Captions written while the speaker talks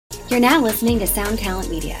You're now listening to Sound Talent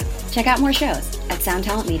Media. Check out more shows at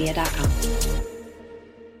soundtalentmedia.com.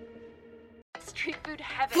 Street food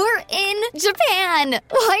heaven. We're in Japan.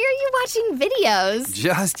 Why are you watching videos?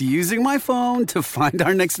 Just using my phone to find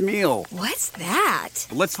our next meal. What's that?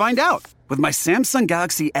 Let's find out. With my Samsung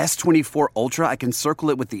Galaxy S24 Ultra, I can circle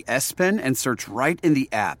it with the S Pen and search right in the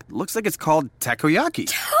app. It looks like it's called takoyaki.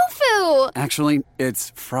 Tofu! Actually,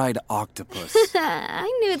 it's fried octopus. I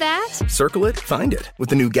knew that. Circle it, find it with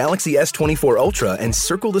the new Galaxy S24 Ultra and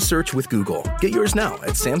circle the search with Google. Get yours now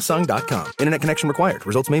at Samsung.com. Internet connection required.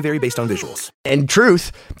 Results may vary based on visuals. In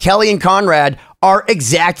truth, Kelly and Conrad are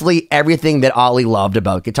exactly everything that Ollie loved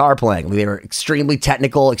about guitar playing. They were extremely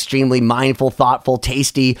technical, extremely mindful, thoughtful,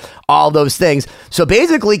 tasty, all those things. So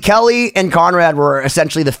basically, Kelly and Conrad were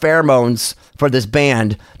essentially the pheromones for this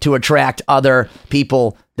band to attract other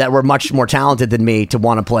people that were much more talented than me to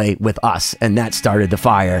want to play with us. And that started the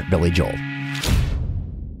fire, Billy Joel.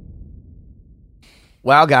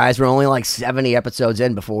 Wow, guys, we're only like 70 episodes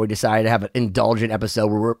in before we decided to have an indulgent episode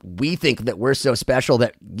where we think that we're so special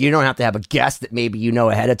that you don't have to have a guest that maybe you know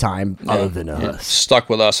ahead of time other than us. Stuck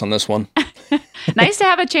with us on this one. Nice to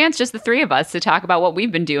have a chance, just the three of us, to talk about what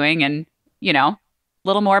we've been doing and, you know, a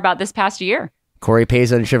little more about this past year. Corey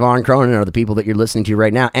Peza and Siobhan Cronin are the people that you're listening to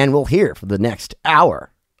right now, and we'll hear for the next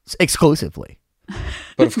hour exclusively.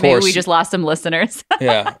 But of course, Maybe we just lost some listeners.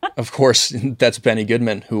 Yeah, of course, that's Benny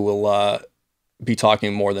Goodman who will be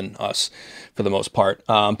talking more than us for the most part.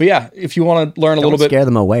 But yeah, if you want to learn a little bit, scare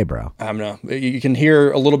them away, bro. I don't know. You can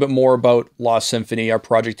hear a little bit more about Lost Symphony, our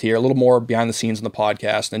project here, a little more behind the scenes in the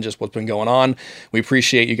podcast and just what's been going on. We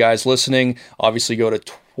appreciate you guys listening. Obviously, go to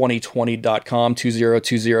 2020.com,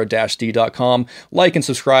 2020-d.com. Like and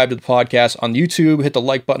subscribe to the podcast on YouTube. Hit the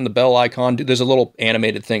like button, the bell icon. There's a little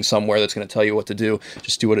animated thing somewhere that's going to tell you what to do.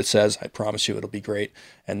 Just do what it says. I promise you, it'll be great.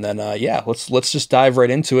 And then, yeah, let's just dive right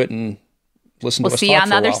into it and listen to us. We'll see you on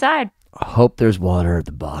the other side. I hope there's water at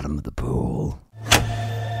the bottom of the pool.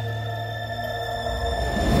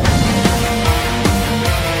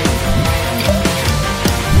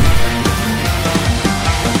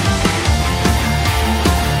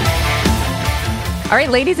 All right,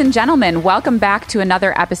 ladies and gentlemen, welcome back to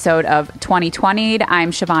another episode of 2020'd.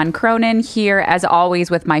 I'm Siobhan Cronin here, as always,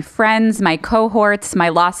 with my friends, my cohorts, my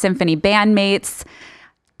Lost Symphony bandmates,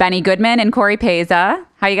 Benny Goodman and Corey Peza.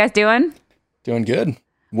 How you guys doing? Doing good.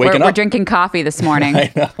 We're drinking coffee this morning. I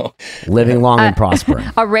know. Living long and prospering.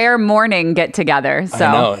 A rare morning get together. So.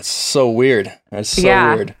 I know. It's so weird. It's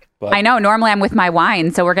so weird. But I know. Normally I'm with my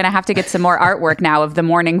wine, so we're going to have to get some more artwork now of the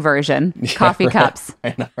morning version. Coffee cups.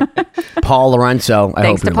 I know, right? Paul Lorenzo.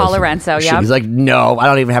 Thanks to Paul Lorenzo. Yeah. He's like, no, I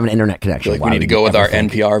don't even have an internet connection. We need to go with our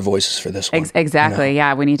NPR voices for this one. Exactly. You know?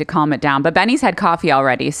 Yeah. We need to calm it down. But Benny's had coffee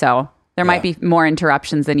already, so there might be more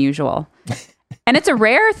interruptions than usual. And it's a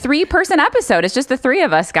rare 3-person episode. It's just the three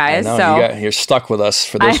of us, guys. I know, so you're stuck with us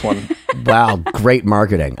for this one. Wow, great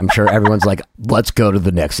marketing. I'm sure everyone's like, let's go to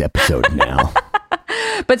the next episode now.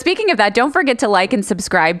 But speaking of that, don't forget to like and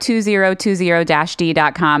subscribe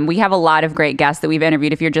 2020-d.com. We have a lot of great guests that we've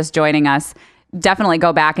interviewed. If you're just joining us, definitely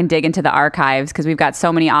go back and dig into the archives because we've got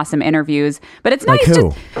so many awesome interviews. But it's nice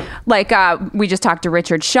to, we just talked to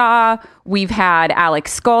Richard Shaw. We've had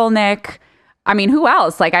Alex Skolnick. I mean, who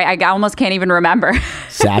else? Like, I almost can't even remember.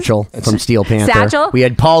 Satchel from Steel Panther. Satchel. We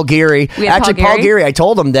had Paul Geary. Paul Geary. Geary, I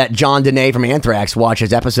told him that John Dene from Anthrax watched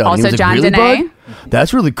his episode. Also, and he was John like, really, Dene? bud?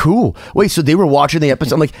 That's really cool. Wait, so they were watching the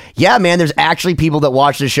episode? I'm like, yeah, man, there's actually people that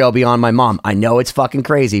watch the show beyond my mom. I know it's fucking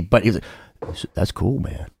crazy, but he's like, that's cool,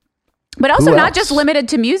 man. But also not just limited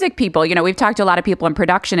to music people. You know, we've talked to a lot of people in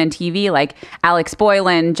production and TV, like Alex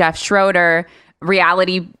Boylan, Jeff Schroeder,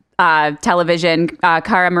 reality television,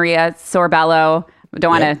 Cara Maria Sorbello.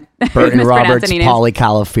 Don't want to Burton Roberts, Pauly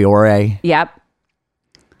Calafiore. Yep.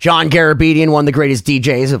 John Garabedian, one of the greatest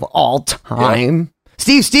DJs of all time. Yep.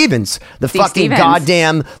 Steve Stevens,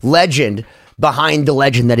 goddamn legend behind the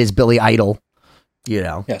legend that is Billy Idol. You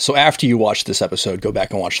know. Yeah. So after you watch this episode, go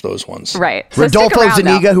back and watch those ones. Right. So Rodolfo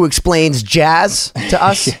Zuniga, who explains jazz to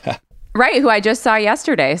us. Yeah. Right. Who I just saw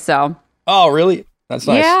yesterday. So. Oh, really? That's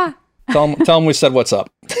nice. Yeah. Tell him we said what's up.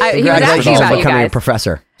 He was asking about you guys. A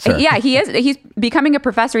professor. Sir. Yeah, he is. He's becoming a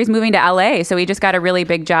professor. He's moving to LA, so he just got a really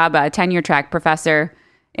big job, a tenure track professor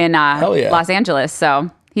in Los Angeles.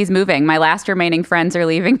 So he's moving. My last remaining friends are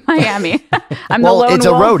leaving Miami. I'm the lone it's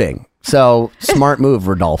wolf. eroding. So smart move,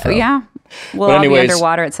 Rodolfo. Yeah, we'll all be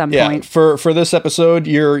underwater at some point. For this episode,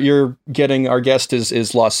 you're getting our guest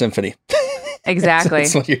is Lost Symphony. Exactly.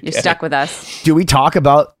 You're stuck with us. Do we talk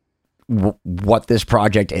about what this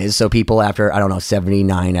project is so people after, I don't know,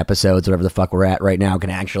 79 episodes, whatever the fuck we're at right now, can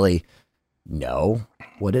actually know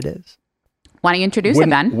what it is? Why don't you introduce him,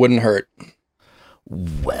 Ben? Wouldn't hurt.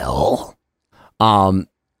 Well,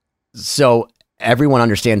 so everyone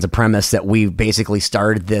understands the premise that we basically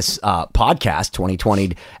started this podcast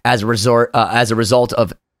 2020 as a result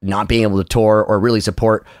of not being able to tour or really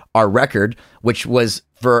support our record, which was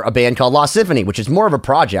for a band called Lost Symphony, which is more of a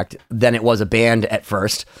project than it was a band at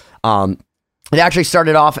first. It actually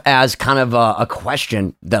started off as kind of a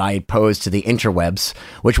question that I posed to the interwebs,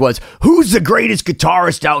 which was, who's the greatest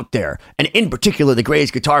guitarist out there? And in particular, the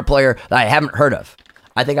greatest guitar player that I haven't heard of.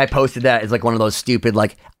 I think I posted that as like one of those stupid,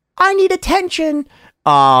 like, I need attention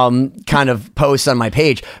kind of posts on my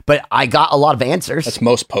page, but I got a lot of answers. That's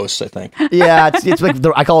most posts, I think. Yeah, it's like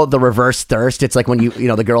I call it the reverse thirst. It's like when you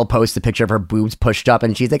know the girl posts a picture of her boobs pushed up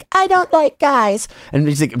and she's like, I don't like guys, and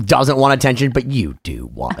she's like, doesn't want attention, but you do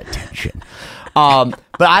want attention. But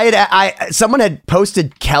someone had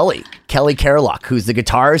posted Kelly Carlock, who's the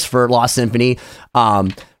guitarist for Lost Symphony,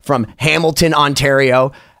 from Hamilton,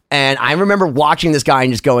 Ontario, and I remember watching this guy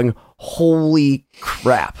and just going, holy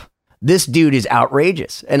crap. This dude is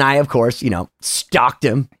outrageous. And I, of course, stalked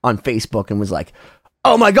him on Facebook and was like,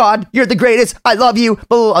 oh my God, you're the greatest. I love you.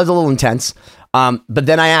 I was a little intense. But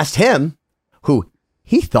then I asked him who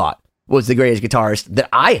he thought was the greatest guitarist that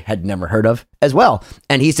I had never heard of as well.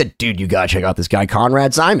 And he said, dude, you got to check out this guy,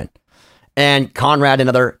 Conrad Simon. And Conrad,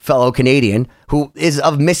 another fellow Canadian who is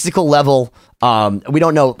of mystical level. We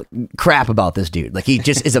don't know crap about this dude. Like, he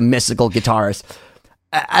just is a mystical guitarist.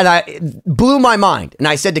 And it blew my mind. And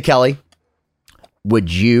I said to Kelly,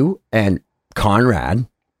 would you and Conrad,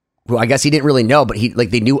 who I guess he didn't really know, but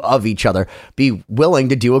they knew of each other, be willing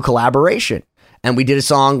to do a collaboration? And we did a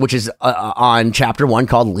song, which is on chapter 1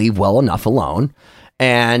 called Leave Well Enough Alone.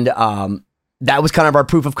 And that was kind of our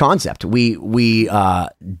proof of concept. We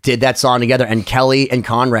did that song together, and Kelly and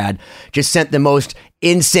Conrad just sent the most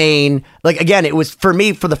insane, again, it was, for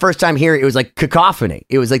me, for the first time here, it was like cacophony.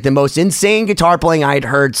 It was like the most insane guitar playing I had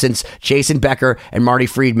heard since Jason Becker and Marty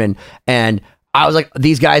Friedman. And I was like,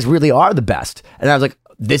 these guys really are the best. And I was like,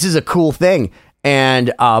 this is a cool thing.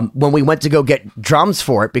 And when we went to go get drums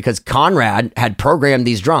for it, because Conrad had programmed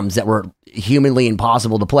these drums that were humanly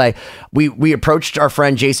impossible to play, we approached our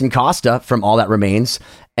friend Jason Costa from All That Remains,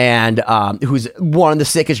 and who's one of the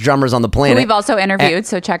sickest drummers on the planet. Who we've also interviewed,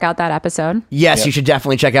 so check out that episode. Yes, You should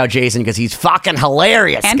definitely check out Jason, because he's fucking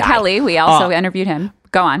hilarious. And guy. Kelly, we also interviewed him.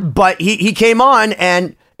 Go on. But he came on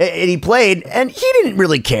and he played, and he didn't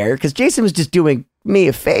really care, because Jason was just doing me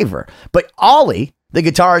a favor. But Ollie, the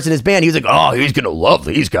guitarist in his band, he was like, oh, he's going to love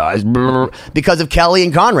these guys because of Kelly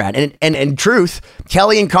and Conrad. And in truth,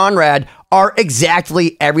 Kelly and Conrad are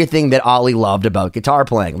exactly everything that Ollie loved about guitar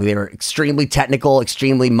playing. They were extremely technical,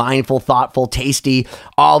 extremely mindful, thoughtful, tasty,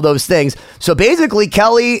 all those things. So basically,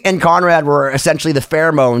 Kelly and Conrad were essentially the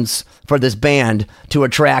pheromones for this band to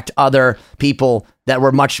attract other people that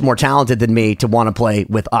were much more talented than me to want to play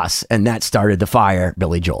with us. And that started the fire,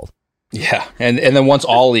 Billy Joel. Yeah, and then once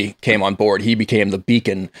Ollie came on board, he became the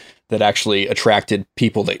beacon that actually attracted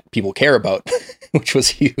people that people care about, which was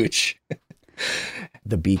huge.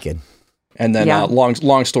 The beacon. And then,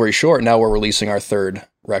 long story short, now we're releasing our third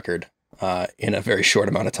record in a very short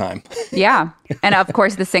amount of time. Yeah, and of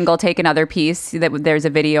course, the single "Take Another Piece." There's a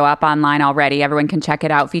video up online already. Everyone can check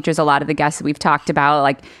it out. Features a lot of the guests that we've talked about,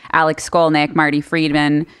 like Alex Skolnick, Marty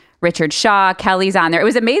Friedman, Richard Shaw. Kelly's on there. It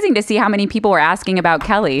was amazing to see how many people were asking about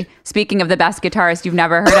Kelly. Speaking of the best guitarist you've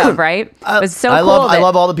never heard of, right? It was so cool. I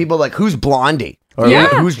love all the people like, who's Blondie? Or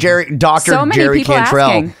who's Dr. So many Jerry people Cantrell?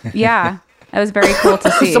 Asking. Yeah, that was very cool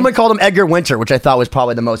to see. Someone called him Edgar Winter, which I thought was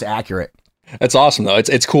probably the most accurate. That's awesome, though.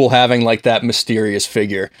 It's cool having like that mysterious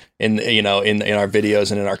figure in our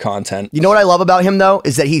videos and in our content. You know what I love about him, though,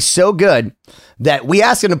 is that he's so good that we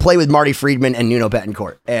asked him to play with Marty Friedman and Nuno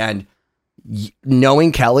Bettencourt, and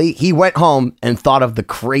knowing Kelly, he went home and thought of the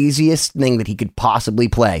craziest thing that he could possibly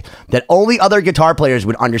play that only other guitar players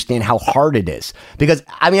would understand how hard it is. Because,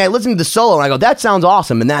 I mean, I listened to the solo and I go, that sounds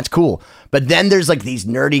awesome and that's cool. But then there's like these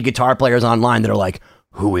nerdy guitar players online that are like,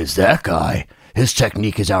 who is that guy? His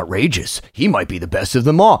technique is outrageous. He might be the best of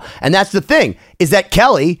them all. And that's the thing, is that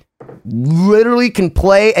Kelly literally can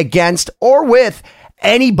play against or with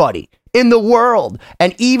anybody in the world.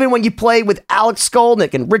 And even when you play with Alex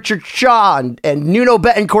Skolnick and Richard Shaw and Nuno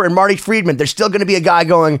Bettencourt and Marty Friedman, there's still going to be a guy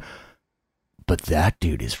going, but that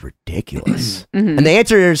dude is ridiculous. And the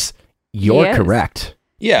answer is, you're correct.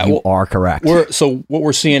 Yeah, you are correct. So what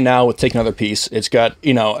we're seeing now with Take Another Piece, it's got,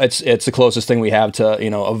 it's the closest thing we have to,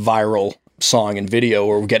 a viral song and video,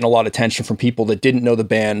 where we're getting a lot of attention from people that didn't know the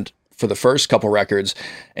band for the first couple records.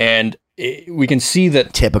 And we can see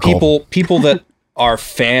that people that are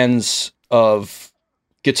fans of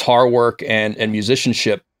guitar work and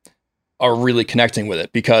musicianship are really connecting with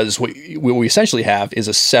it, because what we essentially have is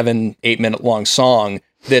a 7-8 minute long song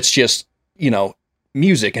that's just, you know,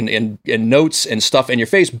 music and notes and stuff in your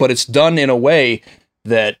face, but it's done in a way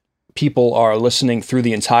that people are listening through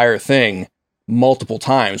the entire thing multiple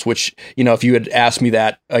times, which, you know, if you had asked me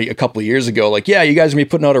that a couple of years ago, like, yeah, you guys are gonna be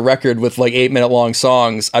putting out a record with like 8 minute long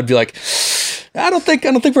songs, I'd be like, I don't think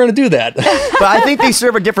we're gonna do that. But I think they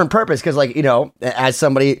serve a different purpose, because, like, you know, as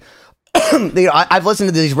somebody, you know, I've listened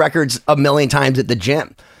to these records a million times at the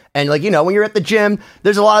gym. And, like, you know, when you're at the gym,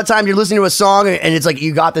 there's a lot of times you're listening to a song and it's like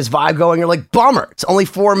you got this vibe going. You're like, bummer, it's only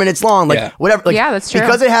 4 minutes long. Like, whatever. Like, yeah, that's true.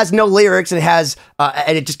 Because it has no lyrics, it has,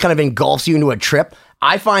 and it just kind of engulfs you into a trip.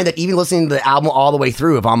 I find that even listening to the album all the way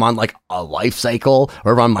through, if I'm on like a life cycle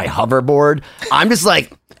or on my hoverboard, I'm just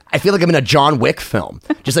like, I feel like I'm in a John Wick film,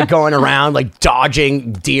 just like going around, like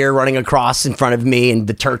dodging deer running across in front of me and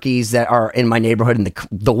the turkeys that are in my neighborhood and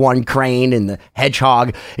the one crane and the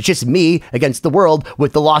hedgehog. It's just me against the world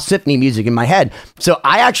with the Lost Symphony music in my head. So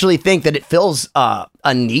I actually think that it fills a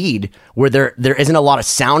need where there isn't a lot of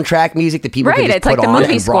soundtrack music that people can just put on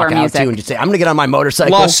and rock out to and just say, I'm going to get on my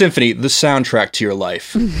motorcycle. Lost Symphony, the soundtrack to your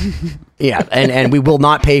life. Yeah, and we will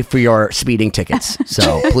not pay for your speeding tickets,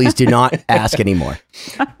 so please do not ask anymore.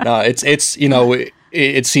 No, it's you know,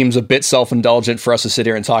 it seems a bit self-indulgent for us to sit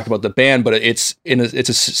here and talk about the band, but it's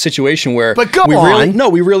a situation where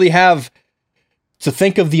we really have to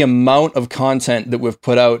think of the amount of content that we've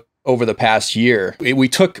put out over the past year. We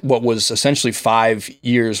took what was essentially 5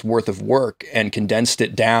 years worth of work and condensed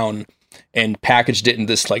it down and packaged it in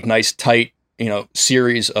this like nice tight, you know,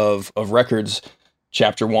 series of records.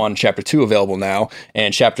 Chapter 1, Chapter 2 available now,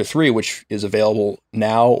 and Chapter 3, which is available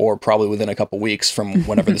now or probably within a couple weeks from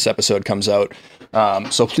whenever this episode comes out.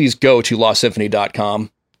 So please go to lostsymphony.com,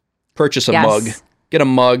 purchase a mug, get a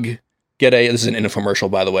mug, this is an infomercial,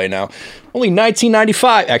 by the way, now. Only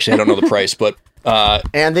 $19.95. Actually, I don't know the price, but...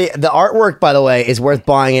 and the artwork, by the way, is worth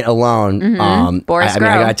buying it alone. Boris I mean,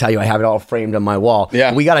 I gotta tell you, I have it all framed on my wall.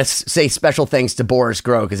 Yeah. We gotta say special thanks to Boris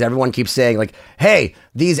Grow, because everyone keeps saying, like, hey,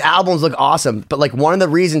 these albums look awesome. But, like, one of the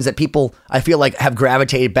reasons that people, I feel like, have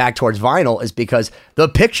gravitated back towards vinyl is because the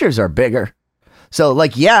pictures are bigger. So,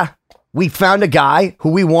 like, yeah, we found a guy who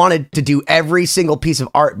we wanted to do every single piece of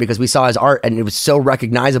art because we saw his art and it was so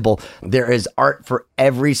recognizable. There is art for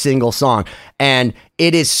every single song, and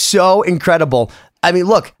it is so incredible. I mean,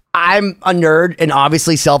 look, I'm a nerd and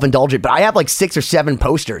obviously self-indulgent, but I have like 6 or 7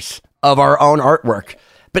 posters of our own artwork.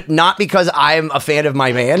 But not because I'm a fan of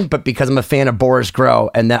my man, but because I'm a fan of Boris Grow,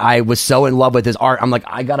 and that I was so in love with his art. I'm like,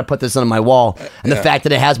 I got to put this on my wall. And the fact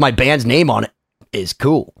that it has my band's name on it is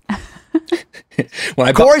cool.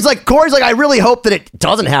 Corey's like, I really hope that it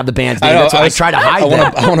doesn't have the band's name. That's why I try to hide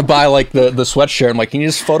that. I want to buy like the sweatshirt. I'm like, can you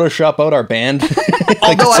just Photoshop out our band?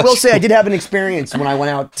 Although I will say I did have an experience when I went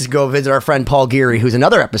out to go visit our friend Paul Geary, who's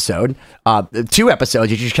another episode, 2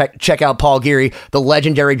 episodes. You should check out Paul Geary, the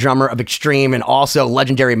legendary drummer of Extreme and also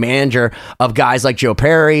legendary manager of guys like Joe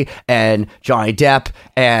Perry and Johnny Depp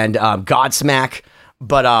and Godsmack.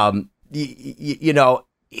 But, you know,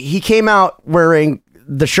 he came out wearing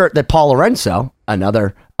the shirt that Paul Lorenzo,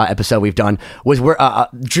 another episode we've done, was where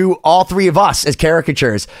drew all 3 of us as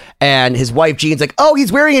caricatures, and his wife Jean's like, "Oh,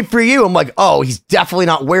 he's wearing it for you." I'm like, "Oh, he's definitely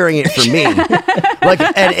not wearing it for me." Like,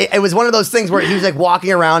 and it was one of those things where he was like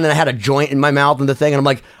walking around, and I had a joint in my mouth and the thing, and I'm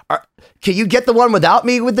like, "Can you get the one without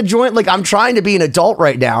me with the joint? Like, I'm trying to be an adult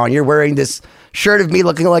right now, and you're wearing this shirt of me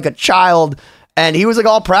looking like a child." And he was like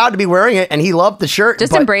all proud to be wearing it, and he loved the shirt.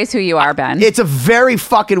 Just embrace who you are, Ben. It's a very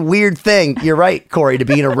fucking weird thing. You're right, Corey, to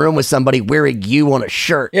be in a room with somebody wearing you on a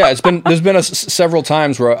shirt. Yeah, there's been several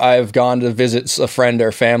times where I've gone to visit a friend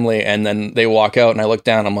or family, and then they walk out, and I look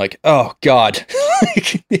down, I'm like, oh God,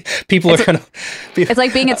 people are gonna. It's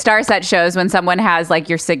like being at Star Set shows when someone has like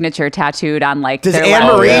your signature tattooed on like. Does their Anne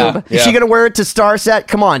Marie? boob. Is she gonna wear it to Star Set?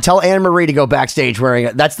 Come on, tell Anne Marie to go backstage wearing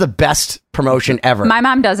it. That's the best promotion ever. My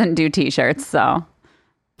mom doesn't do t-shirts, so.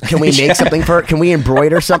 Can we make something for her? Can we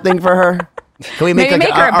embroider something for her? Can we make,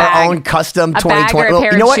 our own custom 2020?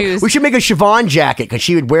 You know what? Shoes. We should make a Siobhan jacket because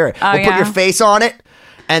she would wear it. Oh, we'll put your face on it,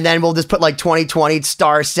 and then we'll just put like 2020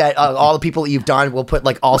 Star Set, all the people that you've done. We'll put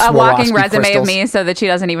like all a walking resume crystals. of me so that she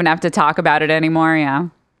doesn't even have to talk about it anymore. Yeah,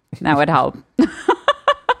 that would help.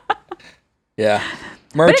 Yeah.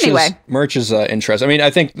 Merch is interesting. I mean, I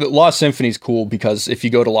think the Lost Symphony is cool because if you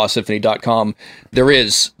go to lostsymphony.com,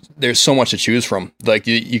 there's so much to choose from. Like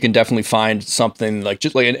you can definitely find something like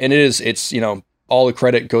just like, and it's, you know, all the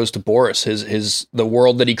credit goes to Boris, the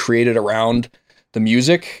world that he created around the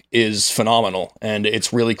music is phenomenal, and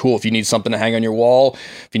it's really cool. If you need something to hang on your wall,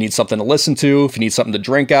 if you need something to listen to, if you need something to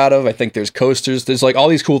drink out of, I think there's coasters. There's like all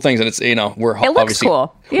these cool things, and it's, you know, we're It looks obviously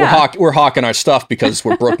cool. Yeah. we're hawking our stuff because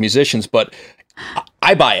we're broke musicians, but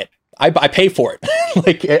I buy it. I pay for it.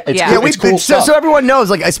 Like it's Yeah. cool, it's cool stuff. So everyone knows,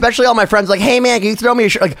 like, especially all my friends, like, hey man, can you throw me a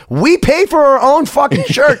shirt? Like, we pay for our own fucking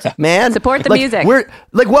shirts, man. Support the Like, music. We're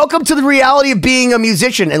like, welcome to the reality of being a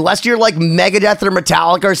musician. Unless you're like Megadeth or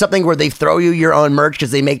Metallica or something, where they throw you your own merch because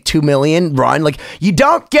they make $2 million run. Like, you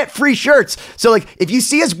don't get free shirts. So like, if you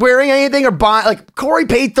see us wearing anything or buying, like, Corey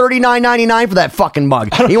paid $39.99 for that fucking mug.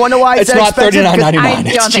 You want to know why It's that not expensive? 'Cause $39.99. I don't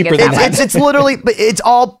It's think cheaper it's than that that. it's literally, but it's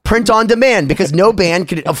all print on demand because no band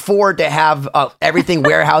could afford to have everything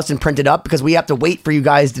warehoused and printed up, because we have to wait for you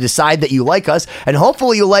guys to decide that you like us, and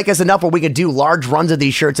hopefully you like us enough where we can do large runs of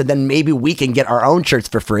these shirts, and then maybe we can get our own shirts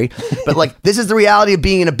for free. But like, this is the reality of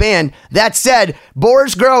being in a band. That said,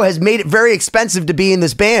 Boris Grow has made it very expensive to be in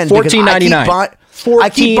this band. because $14.99. I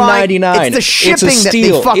keep buying. It's the shipping that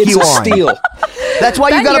they fuck you on. Steal. That's why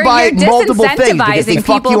you Ben, got to buy you're multiple things, because they disincentivizing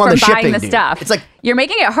fuck people you on from the buying shipping. the dude. stuff. It's like, you're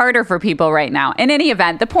making it harder for people right now. In any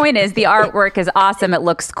event, the point is the artwork is awesome. It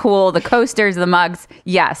looks cool. The coasters, the mugs.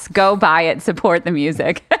 Yes, go buy it. Support the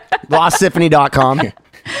music. LostSymphony.com.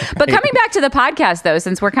 But coming back to the podcast, though,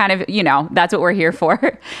 since we're kind of, you know, that's what we're here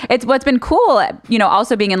for. It's what's been cool, you know,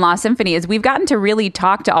 also being in Lost Symphony is we've gotten to really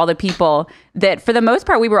talk to all the people that for the most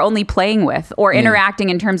part we were only playing with or interacting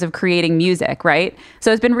in terms of creating music, right?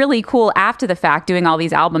 So it's been really cool after the fact doing all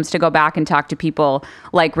these albums to go back and talk to people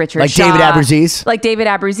like Richard Shaw, David Abraziz. like David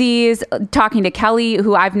Abraziz, talking to Kelly,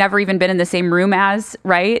 who I've never even been in the same room as,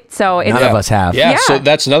 right? So it's, None of us have. Yeah, Yeah. so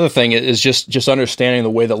that's another thing is just understanding the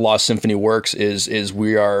way that Lost Symphony works is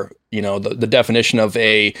we are, you know, the definition of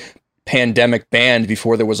a pandemic band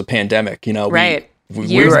before there was a pandemic, you know. right. We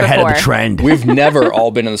Years were ahead of the before. trend. We've never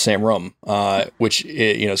all been in the same room, which,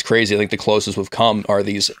 you know, is crazy. I think the closest we've come are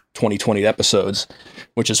these 2020 episodes,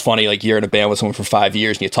 which is funny. Like, you're in a band with someone for 5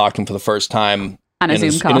 years and you talk to them for the first time On a in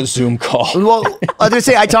Zoom call. in a Zoom call. Well, I was gonna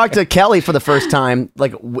say I talked to Kelly for the first time,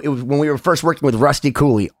 like it was when we were first working with Rusty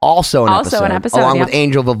Cooley, also an episode, along yeah. with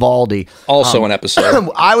Angel Vivaldi. Also an episode.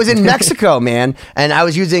 I was in Mexico, man, and I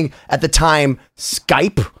was using at the time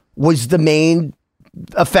Skype was the main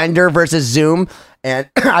offender versus Zoom, and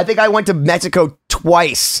I think I went to Mexico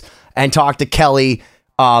twice and talked to Kelly.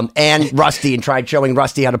 And Rusty, and tried showing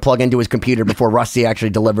Rusty how to plug into his computer before Rusty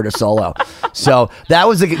actually delivered a solo. So that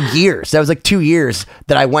was like years. That was like 2 years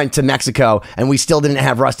that I went to Mexico, and we still didn't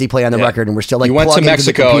have Rusty play on the record, and we're still like You went to plug into the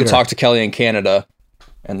Mexico and computer. talked to Kelly in Canada,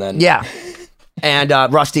 and then Yeah, and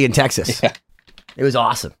Rusty in Texas. Yeah. It was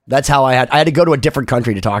awesome. That's how I had to go to a different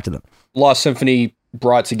country to talk to them. Lost Symphony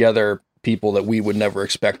brought together people that we would never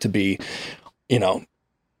expect to be, you know,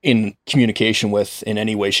 in communication with in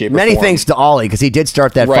any way, shape, or Many form. thanks to Ollie, because he did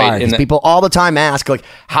start that Right, fire. and Because people all the time ask, like,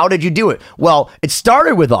 how did you do it? Well, it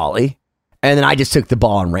started with Ollie, and then I just took the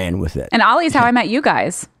ball and ran with it. And Ollie's how I met you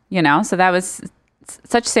guys, you know? So that was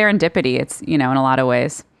such serendipity. It's, you know, in a lot of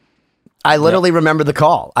ways. I literally remember the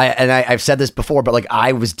call. I've said this before, but like,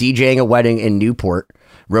 I was DJing a wedding in Newport,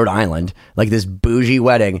 Rhode Island, like this bougie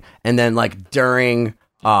wedding. And then like during,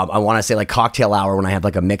 I want to say like cocktail hour, when I have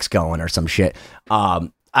like a mix going or some shit,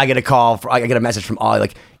 I get a message from Ollie,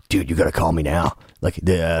 like, dude, you got to call me now. Like,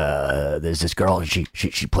 there's this girl, and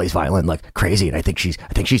she plays violin like crazy, and I think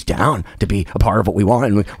she's down to be a part of what we want,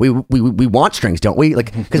 and we want strings, don't we?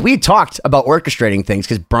 Like, because we had talked about orchestrating things,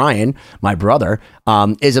 because Brian, my brother,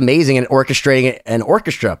 is amazing at orchestrating an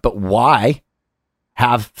orchestra, but why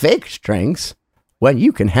have fake strings when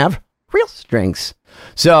you can have real strings?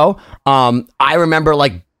 So I remember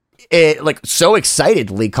like so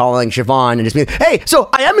excitedly calling Siobhan and just being, hey, so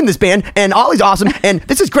I am in this band and Ollie's awesome and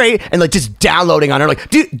this is great, and like just downloading on her, like,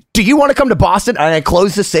 do you want to come to Boston? And I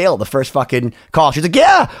closed the sale the first fucking call. She's like,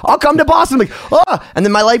 yeah, I'll come to Boston. I'm like, oh, and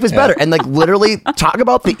then my life is better. And like literally talk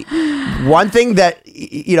about the one thing that,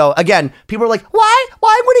 you know, again, people are like, why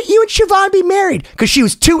wouldn't you and Siobhan be married? Because she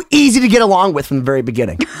was too easy to get along with from the very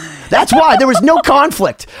beginning. That's why there was no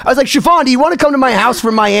conflict. I was like, Siobhan, do you want to come to my house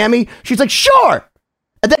from Miami? She's like, sure.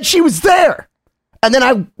 And then she was there. And then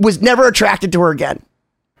I was never attracted to her again.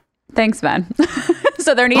 Thanks, Ben.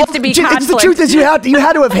 So there needs to be conflict. The truth is, you had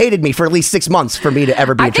to have hated me for at least 6 months for me to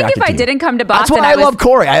ever be I attracted to you. think if I didn't come to Boston, That's why I love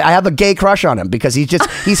Corey. I have a gay crush on him because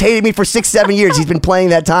he's hated me for 6-7 years. He's been playing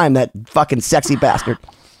that fucking sexy bastard.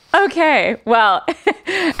 Okay, well,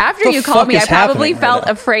 after The you called fuck me, I is probably happening right felt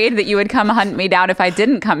now? afraid that you would come hunt me down if I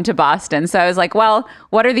didn't come to Boston. So I was like, well,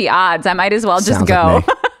 what are the odds? I might as well just Sounds go. like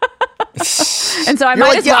me. And so I You're might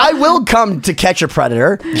like, as yeah, well. I will come to catch a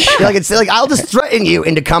predator. You're like, it's like, I'll just threaten you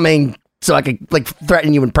into coming so I could like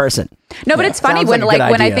threaten you in person. No, but it's funny when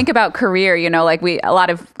I think about career, you know, like a lot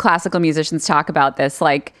of classical musicians talk about this,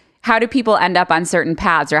 like how do people end up on certain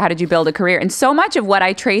paths or how did you build a career? And so much of what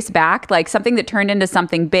I trace back, like something that turned into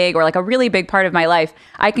something big or like a really big part of my life,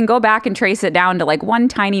 I can go back and trace it down to like one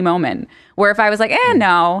tiny moment where if I was like,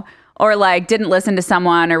 no, or like didn't listen to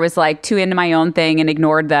someone or was like too into my own thing and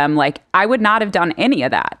ignored them, like I would not have done any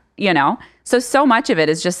of that, you know? So much of it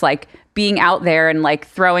is just like being out there and like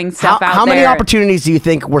throwing stuff out there. How many opportunities do you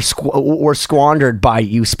think were squandered by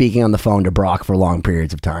you speaking on the phone to Brock for long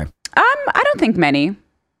periods of time? I don't think many.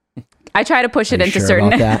 I try to push it into sure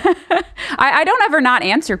certain. about that? I don't ever not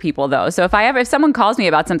answer people though. So if someone calls me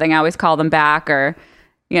about something, I always call them back, or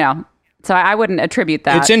you know. So I wouldn't attribute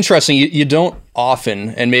that. It's interesting. You don't often,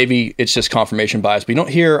 and maybe it's just confirmation bias, but you don't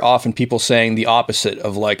hear often people saying the opposite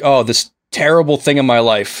of like, oh, this terrible thing in my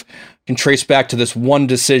life can trace back to this one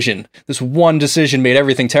decision. This one decision made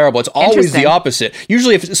everything terrible. It's always the opposite.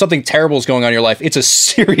 Usually if something terrible is going on in your life, it's a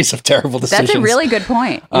series of terrible decisions. That's a really good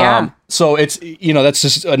point. Yeah. So it's, you know, that's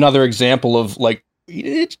just another example of like,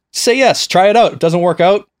 say yes, try it out. It doesn't work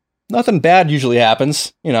out. Nothing bad usually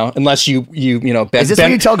happens, you know, unless you know. Ben, is this what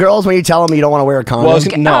you tell girls when you tell them you don't want to wear a condom? Well,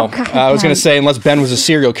 I was going to say, unless Ben was a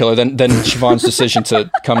serial killer, then Siobhan's decision to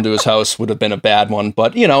come to his house would have been a bad one.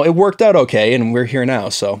 But, you know, it worked out okay, and we're here now,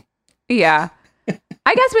 so. Yeah.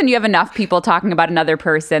 I guess when you have enough people talking about another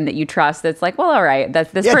person that you trust, it's like, well, all right, this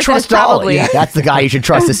person is probably... Yeah, that's the guy you should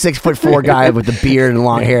trust, the 6'4" guy with the beard and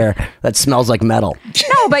long hair that smells like metal.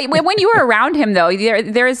 No, but when you were around him, though,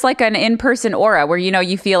 there is like an in-person aura where, you know,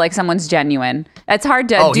 you feel like someone's genuine. It's hard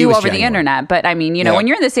to do over the internet, but I mean, you know, when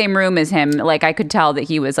you're in the same room as him, like I could tell that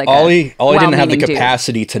he was like Ollie didn't have the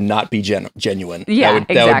capacity to not be genuine. Yeah,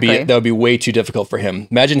 exactly. That would be way too difficult for him.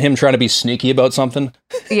 Imagine him trying to be sneaky about something.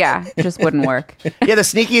 Yeah, it just wouldn't work. Yeah, the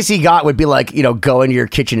sneakiest he got would be like, you know, go into your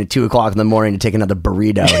kitchen at 2:00 in the morning to take another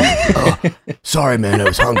burrito. And, sorry, man, I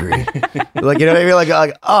was hungry. Like, you know, maybe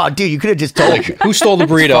like, oh, dude, you could have just told. Who stole the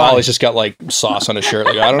burrito? Ollie's just got like sauce on his shirt.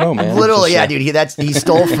 Like, I don't know, man. Literally, yeah, dude. He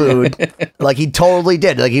stole food. Like he totally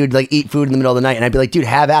did. Like he would like eat food in the middle of the night, and I'd be like, dude,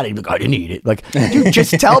 have at it. He'd be like, I didn't eat it. Like, dude,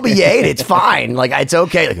 just tell me you ate it. It's fine. Like it's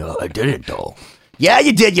okay. Like, oh, I didn't though. Yeah,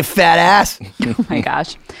 you did, you fat ass. Oh my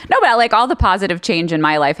gosh. No, but like all the positive change in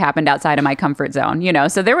my life happened outside of my comfort zone, you know?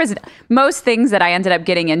 So there was most things that I ended up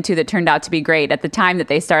getting into that turned out to be great. At the time that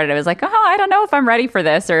they started, I was like, oh, I don't know if I'm ready for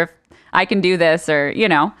this or if I can do this or, you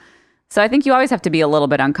know. So I think you always have to be a little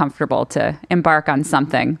bit uncomfortable to embark on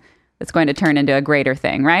something that's going to turn into a greater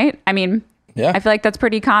thing, right? I mean, I feel like that's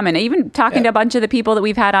pretty common. Even talking to a bunch of the people that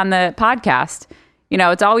we've had on the podcast, you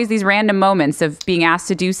know, it's always these random moments of being asked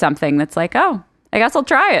to do something that's like, oh, I guess I'll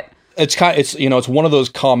try it. It's you know, it's one of those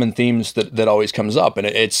common themes that always comes up, and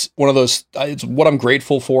it's one of those. It's what I'm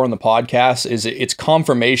grateful for on the podcast is it's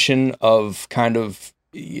confirmation of kind of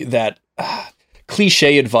that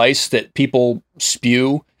cliche advice that people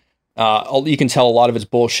spew. You can tell a lot of it's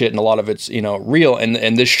bullshit and a lot of it's, you know, real,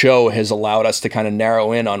 and this show has allowed us to kind of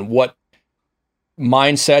narrow in on what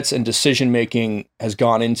mindsets and decision making has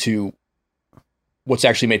gone into what's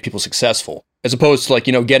actually made people successful, as opposed to like,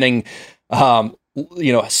 you know, getting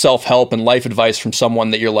you know, self-help and life advice from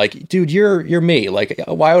someone that you're like, dude, you're me. Like,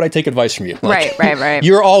 why would I take advice from you? Like, right.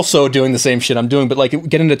 You're also doing the same shit I'm doing, but like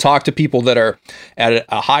getting to talk to people that are at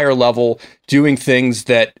a higher level, doing things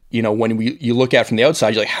that, you know, when you look at from the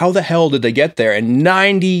outside, you're like, how the hell did they get there? And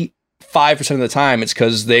 95% of the time it's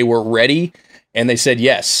because they were ready and they said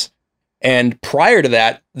yes. And prior to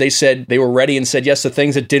that, they said they were ready and said yes to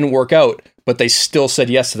things that didn't work out, but they still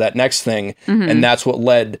said yes to that next thing. Mm-hmm. And that's what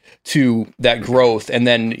led to that growth. And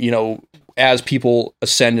then, you know, as people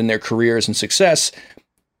ascend in their careers and success,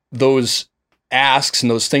 those asks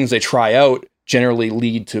and those things they try out generally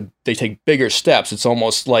lead to, they take bigger steps. It's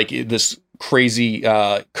almost like this crazy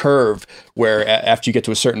curve where after you get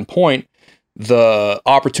to a certain point, the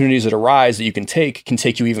opportunities that arise that you can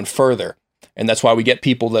take you even further. And that's why we get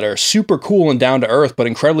people that are super cool and down to earth, but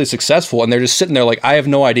incredibly successful. And they're just sitting there like, I have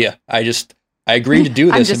no idea. I agreed to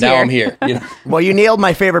do this and now I'm here. You know? Well, you nailed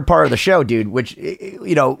my favorite part of the show, dude, which,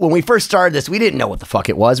 you know, when we first started this, we didn't know what the fuck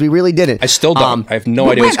it was. We really didn't. I still don't. I have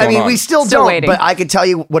no idea what's going on. We still don't, waiting. But I could tell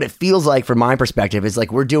you what it feels like from my perspective is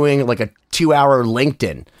like we're doing like a 2-hour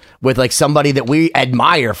LinkedIn with like somebody that we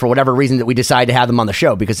admire for whatever reason that we decide to have them on the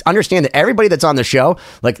show. Because understand that everybody that's on the show,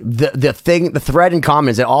 like the thread in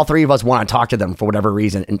common is that all three of us want to talk to them for whatever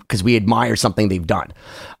reason, and because we admire something they've done.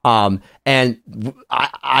 And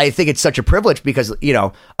I think it's such a privilege because, you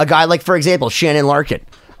know, a guy like, for example, Shannon Larkin,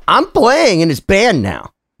 I'm playing in his band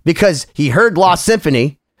now because he heard Lost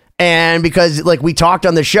Symphony And because like we talked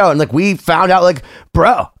on the show and like we found out like,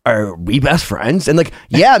 bro, are we best friends? And like,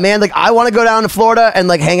 yeah, man, like I want to go down to Florida and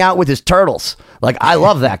like hang out with his turtles. Like I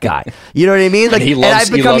love that guy. You know what I mean? Like, and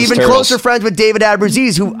I've become even closer friends with David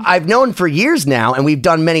Abraziz, who I've known for years now, and we've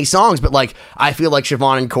done many songs. But like, I feel like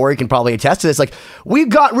Siobhan and Corey can probably attest to this. Like, we've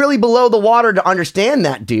got really below the water to understand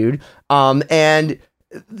that dude. And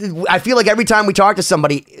I feel like every time we talk to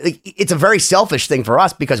somebody, it's a very selfish thing for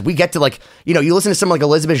us because we get to like, you know, you listen to someone like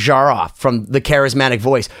Elizabeth Jaroff from The Charismatic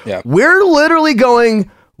Voice. Yeah. We're literally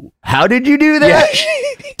going, how did you do that?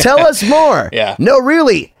 Yeah. Tell us more. Yeah. No,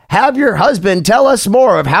 really. Have your husband tell us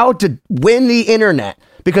more of how to win the internet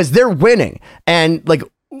because they're winning. And like,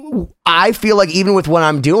 I feel like even with what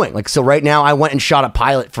I'm doing, like, so right now I went and shot a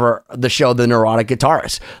pilot for the show, The Neurotic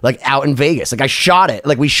Guitarist, like out in Vegas. Like I shot it,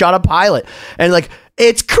 like we shot a pilot and like,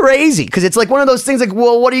 it's crazy because it's like one of those things like,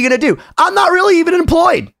 well, what are you going to do? I'm not really even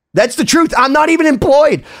employed. That's the truth. I'm not even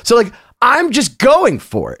employed. So like, I'm just going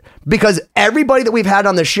for it because everybody that we've had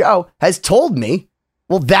on the show has told me,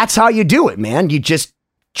 well, that's how you do it, man. You just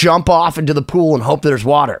jump off into the pool and hope there's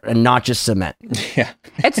water and not just cement. Yeah.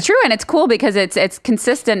 It's true. And it's cool because it's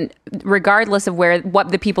consistent regardless of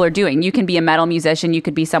what the people are doing. You can be a metal musician. You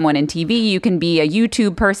could be someone in TV. You can be a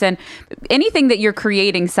YouTube person. Anything that you're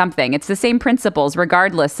creating something. It's the same principles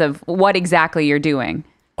regardless of what exactly you're doing.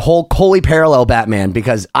 Holy parallel, Batman,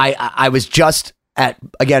 because I was just at,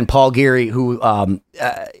 again, Paul Geary, who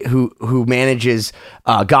manages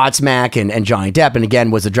Godsmack and Johnny Depp, and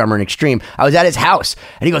again was a drummer in Extreme. I was at his house,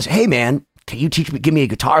 and he goes, "Hey man, can you give me a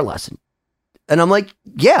guitar lesson?" And I'm like,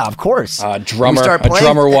 "Yeah, of course." A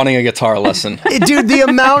drummer wanting a guitar lesson, dude. The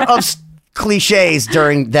amount of cliches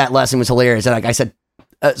during that lesson was hilarious. And like I said,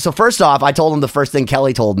 so first off, I told him the first thing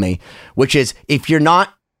Kelly told me, which is if you're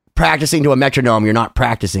not practicing to a metronome, you're not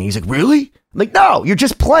practicing. He's like, "Really?" I'm like, no, you're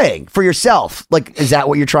just playing for yourself. Like, is that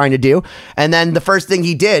what you're trying to do? And then the first thing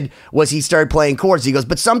he did was he started playing chords. He goes,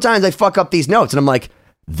 but sometimes I fuck up these notes. And I'm like,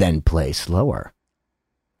 then play slower.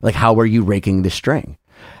 Like, how are you raking the string?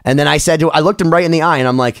 And then I looked him right in the eye and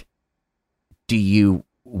I'm like, do you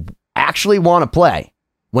actually want to play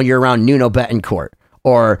when you're around Nuno Bettencourt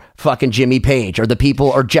or fucking Jimmy Page or the people,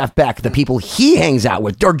 or Jeff Beck, the people he hangs out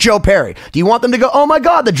with, or Joe Perry? Do you want them to go, oh my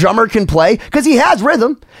God, the drummer can play? Because he has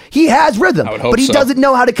rhythm. He has rhythm. But he doesn't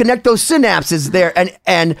know how to connect those synapses there.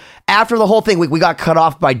 And after the whole thing, we got cut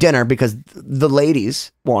off by dinner because the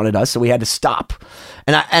ladies wanted us, so we had to stop.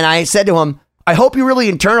 And I said to him, I hope you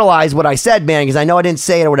really internalize what I said, man, because I know I didn't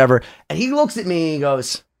say it or whatever. And he looks at me and he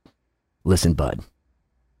goes, listen, bud,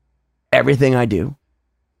 everything I do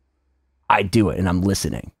it and I'm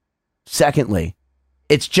listening. Secondly,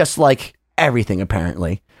 it's just like everything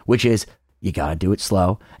apparently, which is you got to do it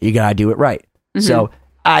slow. You got to do it right. Mm-hmm. So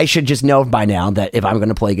I should just know by now that if I'm going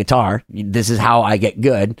to play guitar, this is how I get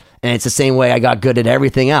good. And it's the same way I got good at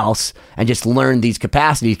everything else and just learned these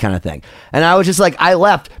capacities kind of thing. And I was just like, I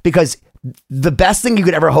left because the best thing you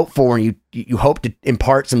could ever hope for when you hope to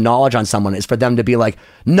impart some knowledge on someone is for them to be like,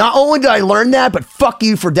 not only did I learn that, but fuck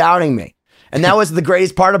you for doubting me. And that was the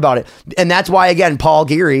greatest part about it. And that's why, again, Paul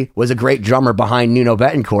Geary was a great drummer behind Nuno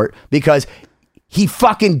Bettencourt because he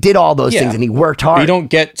fucking did all those things and he worked hard. You don't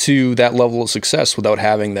get to that level of success without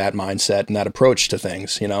having that mindset and that approach to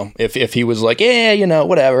things. You know, if he was like, yeah, you know,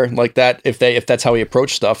 whatever, like that, if that's how he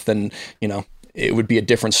approached stuff, then, you know, it would be a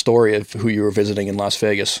different story of who you were visiting in Las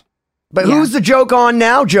Vegas. But who's the joke on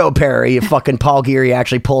now, Joe Perry, if fucking Paul Geary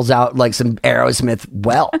actually pulls out like some Aerosmith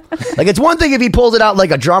like it's one thing if he pulls it out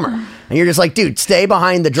like a drummer and you're just like, dude, stay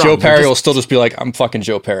behind the drums. Joe Perry will still just be like, I'm fucking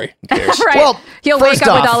Joe Perry. Who cares? Right. Well, he'll wake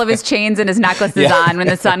up with all of his chains and his necklaces on with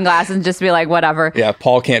the sunglasses and just be like, whatever. Yeah,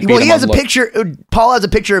 Paul can't be. Well, he has a picture. Paul has a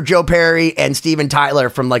picture of Joe Perry and Steven Tyler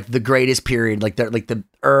from like the greatest period, like the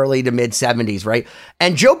early to mid 70s, right?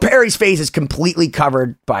 And Joe Perry's face is completely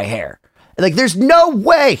covered by hair. Like, there's no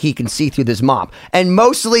way he can see through this mop. And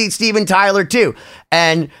mostly Steven Tyler, too.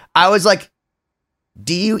 And I was like,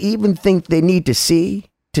 do you even think they need to see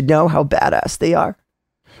to know how badass they are?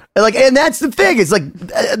 Like, and that's the thing. It's like,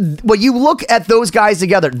 when you look at those guys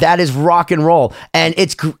together, that is rock and roll. And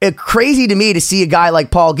it's crazy to me to see a guy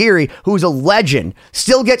like Paul Geary, who's a legend,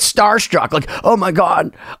 still get starstruck. Like, oh my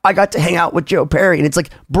God, I got to hang out with Joe Perry. And it's like,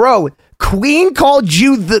 bro, Queen called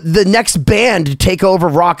you the next band to take over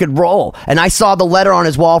rock and roll. And I saw the letter on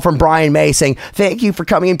his wall from Brian May saying, thank you for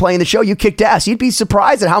coming and playing the show. You kicked ass. You'd be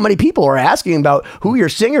surprised at how many people are asking about who your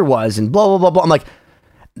singer was and blah, blah, blah, blah. I'm like,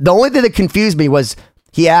 the only thing that confused me was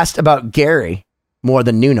he asked about Gary more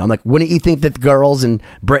than Nuno. I'm like, wouldn't you think that the girls in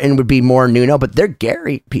Britain would be more Nuno? But they're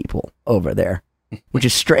Gary people over there. which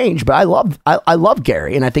is strange, but I love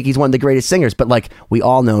Gary, and I think he's one of the greatest singers. But like, we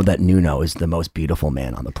all know that Nuno is the most beautiful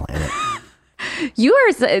man on the planet. You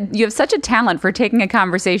have such a talent for taking a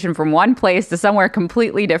conversation from one place to somewhere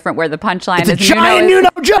completely different, where the punchline It's is a giant Nuno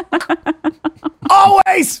joke.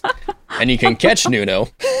 Always. And you can catch Nuno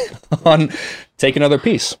on Take Another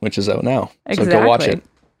Piece, which is out now. Exactly. So go watch it.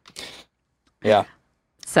 Yeah.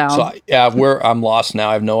 So yeah, I'm lost now.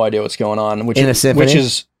 I have no idea what's going on. Which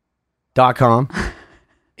is .com.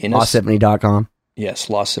 LostSymphony.com. Yes,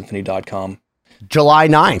 LostSymphony.com. July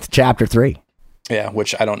 9th, Chapter 3. Yeah,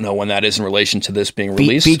 which I don't know when that is in relation to this being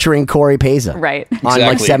released. Featuring Corey Peza. Right. On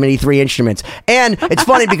like 73 instruments. And it's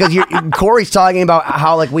funny because Corey's talking about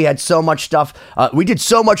how like we had so much stuff. We did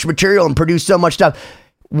so much material and produced so much stuff.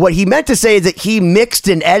 What he meant to say is that he mixed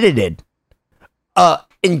and edited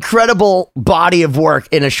incredible body of work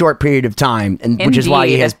in a short period of time, and which is why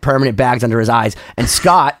he has permanent bags under his eyes. And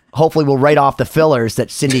Scott hopefully will write off the fillers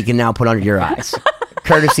that Cindy can now put under your eyes,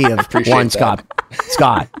 courtesy of one Scott.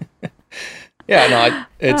 Yeah, no,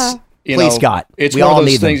 it's please, Scott. It's we one all of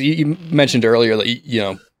those need things you mentioned earlier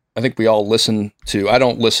that I think we all listen to. I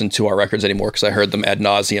don't listen to our records anymore because I heard them ad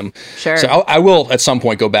nauseum. Sure. So I will at some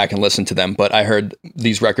point go back and listen to them, but I heard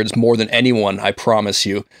these records more than anyone, I promise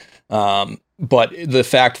you. But the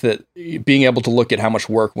fact that being able to look at how much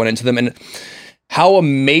work went into them and how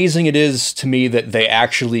amazing it is to me that they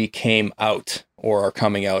actually came out or are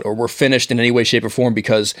coming out or were finished in any way, shape, or form,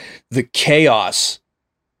 because the chaos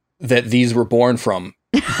that these were born from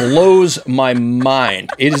blows my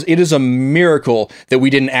mind. It is a miracle that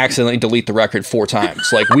we didn't accidentally delete the record 4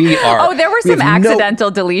 times. Like we are. Oh, there were some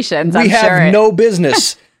accidental deletions. We have no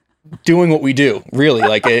business doing what we do, really.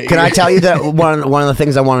 Like, can I tell you that one of the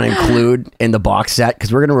things I want to include in the box set,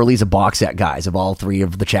 because we're going to release a box set, guys, of all 3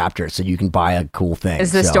 of the chapters, so you can buy a cool thing.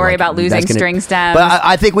 Is the story about losing string stems? But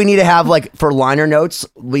I think we need to have, like, for liner notes,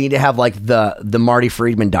 we need to have like the Marty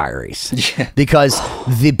Friedman diaries, because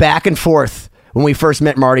the back and forth when we first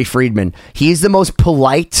met Marty Friedman, he's the most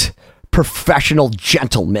polite, professional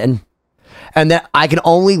gentleman, and that I can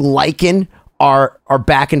only liken our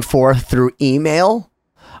back and forth through email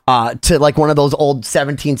to like one of those old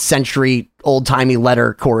 17th century old-timey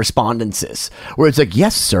letter correspondences where it's like,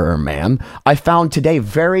 yes, sir, ma'am, I found today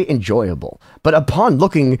very enjoyable. But upon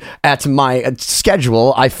looking at my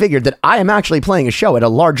schedule, I figured that I am actually playing a show at a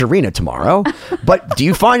large arena tomorrow. But do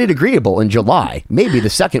you find it agreeable in July, maybe the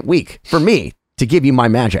second week, for me to give you my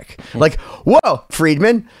magic? Like, whoa,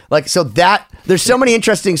 Friedman. Like, so that there's so many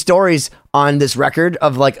interesting stories on this record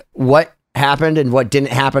of like what happened and what didn't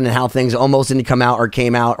happen and how things almost didn't come out or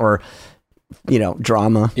came out or,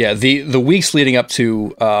 drama. Yeah. The weeks leading up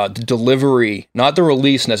to the delivery, not the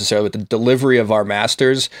release necessarily, but the delivery of our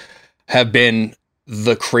masters have been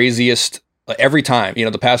the craziest every time.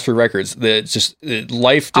 The past 3 records, life just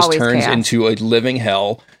always turns chaos. into a living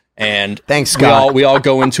hell. And thanks, Scott. We all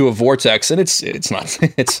go into a vortex, and it's not,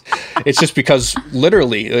 it's just because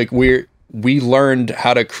literally like we learned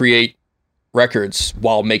how to create records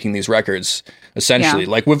while making these records, essentially.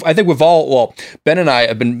 Like I think Ben and I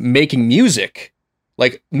have been making music.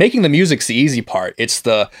 Like, making the music's the easy part. It's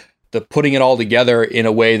the putting it all together in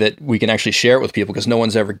a way that we can actually share it with people, because no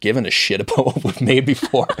one's ever given a shit about what we've made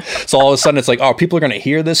before. So all of a sudden it's like, oh, people are going to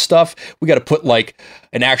hear this stuff. We got to put like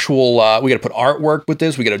an actual, we got to put artwork with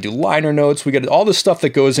this. We got to do liner notes. We got all this stuff that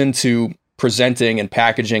goes into presenting and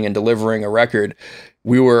packaging and delivering a record.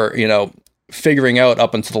 We were, figuring out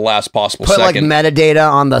up until the last possible second. Like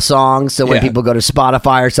metadata on the song, so when people go to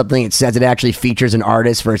Spotify or something, it says it actually features an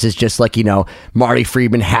artist versus just like, Marty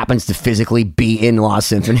Friedman happens to physically be in Lost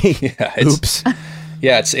Symphony. Oops.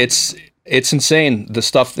 Yeah, it's insane, the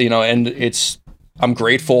stuff, and I'm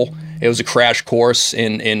grateful. It was a crash course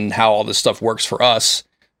in how all this stuff works for us.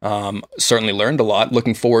 Certainly learned a lot.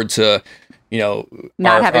 Looking forward to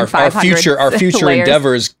our future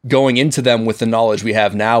endeavors going into them with the knowledge we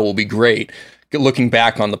have now will be great. Looking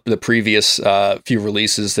back on the previous few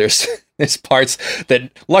releases, there's parts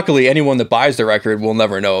that luckily anyone that buys the record will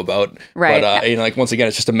never know about. Right. But once again,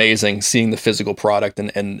 it's just amazing seeing the physical product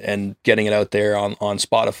and getting it out there on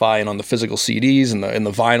Spotify and on the physical CDs and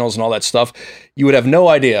the vinyls and all that stuff. You would have no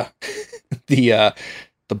idea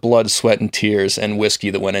the blood, sweat, and tears and whiskey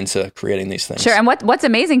that went into creating these things. Sure. And what's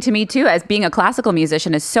amazing to me too, as being a classical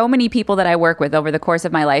musician, is so many people that I work with over the course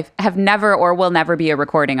of my life have never or will never be a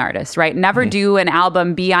recording artist, right? Never do an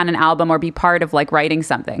album, be on an album, or be part of like writing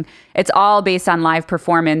something. It's all based on live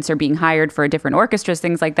performance or being hired for different orchestras,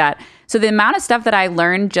 things like that. So the amount of stuff that I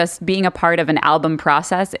learned just being a part of an album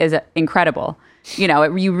process is incredible.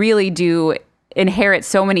 You really do inherit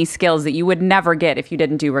so many skills that you would never get if you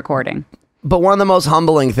didn't do recording. But one of the most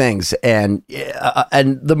humbling things and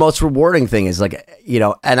the most rewarding thing is like, you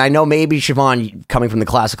know, and I know maybe Siobhan, coming from the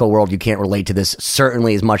classical world, you can't relate to this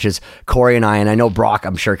certainly as much as Corey and I know Brock,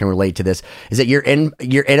 I'm sure, can relate to this, is that you're in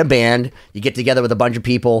a band, you get together with a bunch of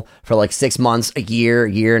people for like 6 months, a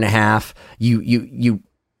year and a half, you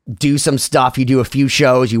do some stuff, you do a few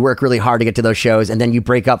shows, you work really hard to get to those shows, and then you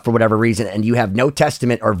break up for whatever reason, and you have no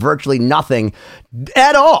testament or virtually nothing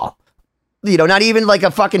at all. You know, not even like a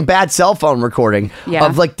fucking bad cell phone recording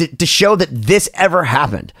of like to show that this ever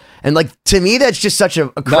happened. And like, to me, that's just such a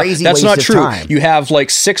crazy waste of time. That's not true. You have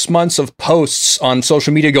like 6 months of posts on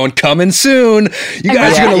social media going, coming soon. You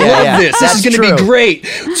guys are going to love this. This is going to be great.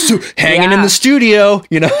 So, hanging in the studio,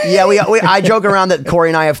 you know? Yeah, I joke around that Corey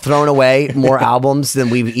and I have thrown away more albums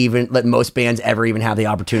than we've even let most bands ever even have the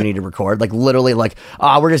opportunity to record. Like literally like,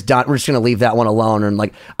 we're just done. We're just going to leave that one alone. And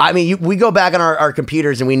like, I mean, we go back on our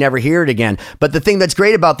computers and we never hear it again. But the thing that's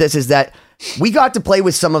great about this is that we got to play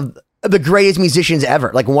with some of the greatest musicians ever.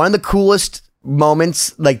 Like one of the coolest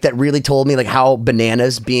moments, like that really told me like how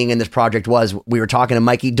bananas being in this project was. We were talking to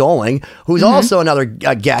Mikey Doling, who's also another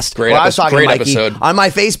guest. I was talking to Mikey episode on my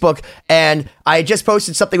Facebook, and I had just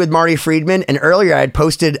posted something with Marty Friedman, and earlier I had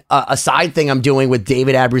posted a side thing I'm doing with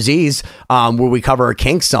David Abraziz, where we cover a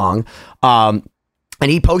Kinks song, and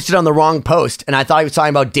he posted on the wrong post, and I thought he was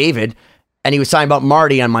talking about David, and he was talking about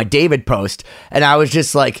Marty on my David post. And I was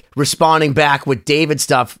just like responding back with David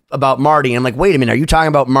stuff about Marty. And I'm like, wait a minute, are you talking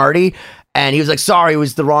about Marty? And he was like, sorry, it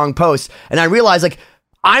was the wrong post. And I realized like,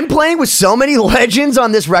 I'm playing with so many legends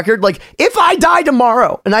on this record. Like if I die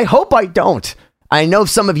tomorrow, and I hope I don't, I know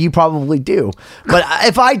some of you probably do, but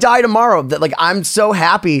if I die tomorrow, that like, I'm so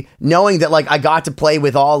happy knowing that like I got to play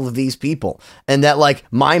with all of these people, and that like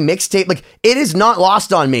my mixtape, like it is not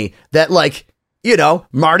lost on me that like, you know,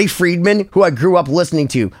 Marty Friedman, who I grew up listening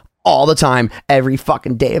to all the time, every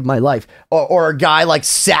fucking day of my life, or a guy like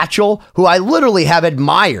Satchel, who I literally have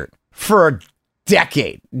admired for a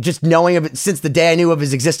decade, just knowing of it since the day I knew of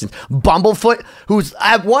his existence. Bumblefoot, who's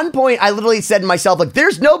at one point I literally said to myself, like,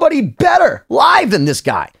 there's nobody better live than this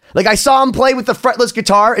guy. Like I saw him play with the fretless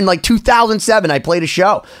guitar in like 2007. I played a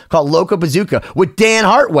show called Loco Bazooka with Dan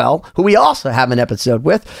Hartwell, who we also have an episode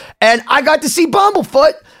with. And I got to see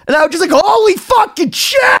Bumblefoot, and I was just like, holy fucking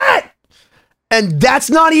shit. And that's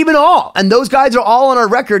not even all. And those guys are all on our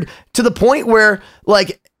record, to the point where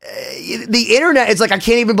like the internet, it's like, I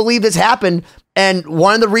can't even believe this happened. And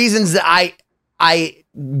one of the reasons that I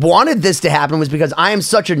wanted this to happen was because I am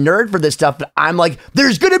such a nerd for this stuff that I'm like,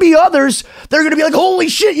 there's going to be others. They're going to be like, holy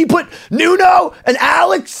shit, you put Nuno and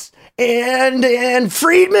Alex and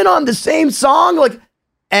Friedman on the same song. Like,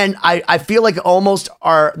 and I feel like almost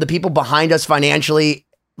the people behind us financially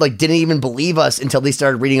like didn't even believe us until they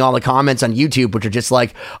started reading all the comments on YouTube, which are just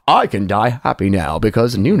like, I can die happy now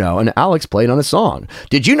because Nuno and Alex played on a song.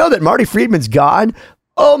 Did you know that Marty Friedman's gone?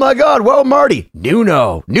 Oh my God! Well, Marty,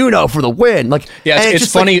 Nuno for the win! Like, yeah, it's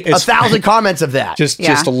just funny. Like 1,000 comments of that. Just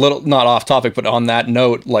a little, not off topic, but on that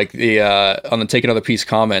note, like on the Take Another Piece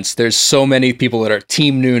comments, there's so many people that are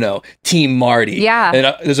Team Nuno, Team Marty. Yeah,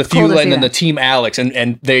 and there's a few, and then the Team Alex,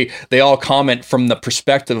 and they all comment from the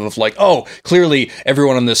perspective of like, oh, clearly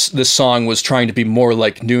everyone on this song was trying to be more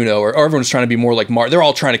like Nuno, or everyone's trying to be more like Marty. They're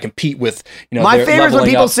all trying to compete with, you know. My favorite is when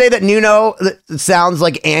people say that Nuno sounds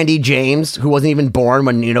like Andy James, who wasn't even born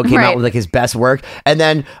when Nuno came out with like his best work, and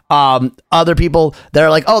then other people that are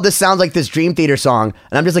like, oh, this sounds like this Dream Theater song,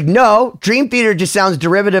 and I'm just like, no, Dream Theater just sounds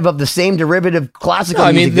derivative of the same derivative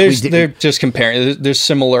classical music. They're just comparing. There's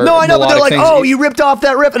similar. No, I know, but they're like, oh, you ripped off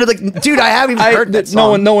that riff, and it's like, dude, I haven't even heard that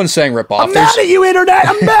song. No one's saying rip off. I'm mad at you, internet.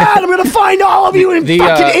 I'm mad. I'm gonna find all of you and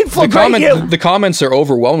fucking infiltrate you. The comments are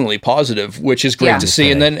overwhelmingly positive, which is great to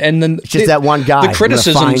see, and then it's just that one guy.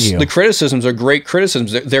 The criticisms are great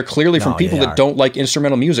criticisms. They're clearly from people that don't like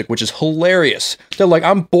instrumental music, which is hilarious. They're like,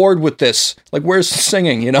 I'm bored with this. Like, where's the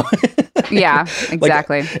singing, you know? Yeah,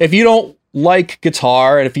 exactly. Like, if you don't like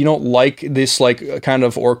guitar, and if you don't like this like kind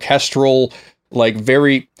of orchestral, like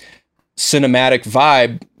very cinematic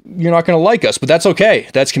vibe, you're not going to like us, but that's okay.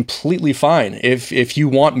 That's completely fine. If you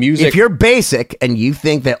want music, if you're basic and you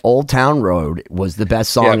think that Old Town Road was the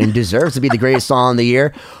best song and deserves to be the greatest song of the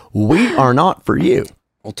year, we are not for you.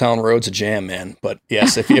 Old Town Road's a jam, man. But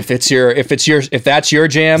yes, if that's your jam, is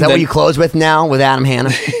that then, what you close with now with Adam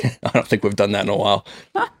Hanna? I don't think we've done that in a while.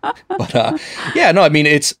 But yeah, no, I mean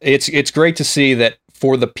it's great to see that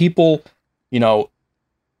for the people, you know,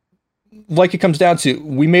 like it comes down to,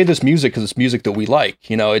 we made this music because it's music that we like.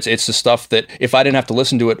 You know, it's the stuff that if I didn't have to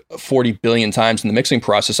listen to it 40 billion times in the mixing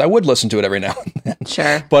process, I would listen to it every now and then.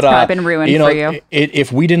 Sure, but it's been ruined for you.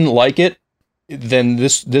 If we didn't like it, then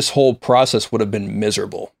this whole process would have been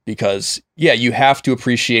miserable, because you have to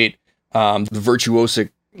appreciate the virtuosic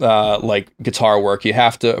like guitar work. You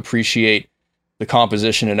have to appreciate the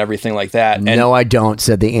composition and everything like that. And no, I don't,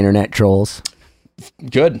 said the internet trolls.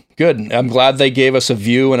 Good. I'm glad they gave us a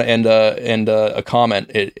view and a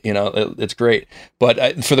comment. It's great.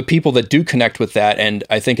 But for the people that do connect with that, and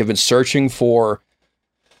I think have been searching for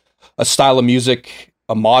a style of music,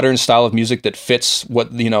 a modern style of music that fits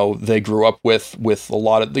what they grew up with a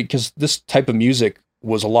lot of, because this type of music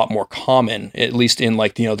was a lot more common, at least in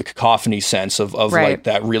like the cacophony sense of right. like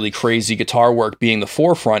that really crazy guitar work being the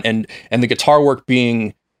forefront, and the guitar work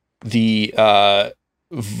being the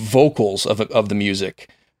vocals of the music.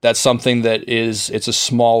 That's something that it's a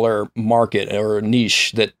smaller market or a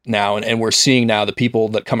niche that now, and we're seeing now the people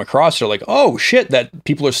that come across are like, oh shit, that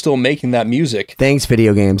people are still making that music. Thanks,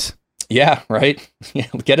 video games. Yeah, right.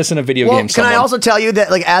 Get us in a video game. Can I also tell you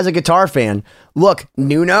that, like, as a guitar fan, look,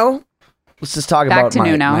 Nuno. Let's just talk about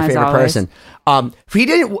my favorite person. He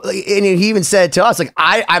didn't, and he even said to us, like,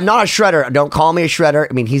 I'm not a shredder. Don't call me a shredder.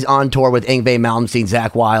 I mean, he's on tour with Yngwie Malmsteen,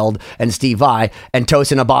 Zakk Wylde, and Steve Vai, and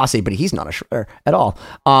Tosin Abasi, but he's not a shredder at all.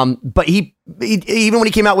 But he even when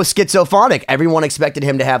he came out with Schizophonic, everyone expected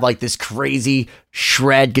him to have like this crazy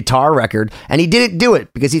shred guitar record, and he didn't do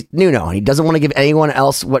it because he's Nuno, and he doesn't want to give anyone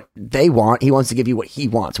else what they want. He wants to give you what he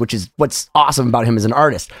wants, which is what's awesome about him as an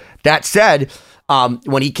artist. That said,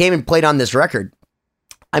 when he came and played on this record,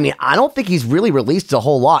 I mean, I don't think he's really released a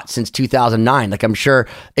whole lot since 2009. Like, I'm sure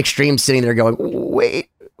Extreme's sitting there going, wait,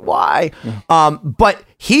 why? But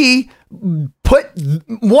he put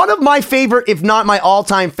one of my favorite, if not my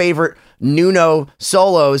all-time favorite, Nuno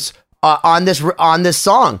solos on this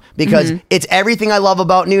song, because it's everything I love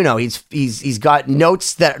about Nuno. He's got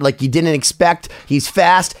notes that like you didn't expect. He's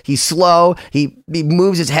fast. He's slow. He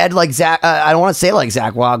moves his head like Zach. I don't want to say like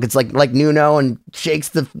Zakk Wylde. It's like Nuno, and shakes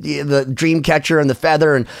the dream catcher and the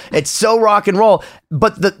feather, and it's so rock and roll.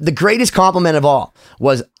 But the greatest compliment of all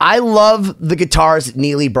was, I love the guitars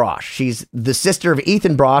Neely Brosh. She's the sister of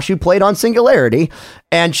Ethan Brosh, who played on Singularity,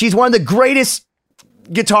 and she's one of the greatest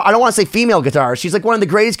guitar, I don't want to say female guitarist. She's like one of the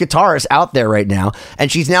greatest guitarists out there right now.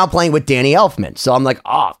 And she's now playing with Danny Elfman. So I'm like,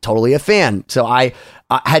 totally a fan. So I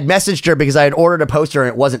had messaged her because I had ordered a poster and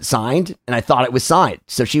it wasn't signed, and I thought it was signed.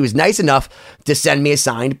 So she was nice enough to send me a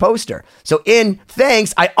signed poster. So in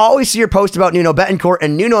thanks, I always see her post about Nuno Bettencourt,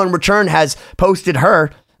 and Nuno in return has posted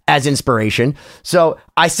her as inspiration. So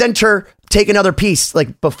I sent her Take Another Piece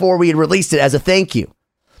like before we had released it as a thank you.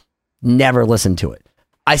 Never listened to it.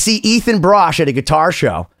 I see Ethan Brosh at a guitar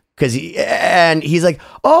show and he's like,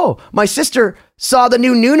 oh, my sister saw the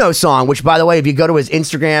new Nuno song, which, by the way, if you go to his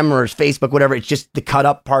Instagram or his Facebook, whatever, it's just the cut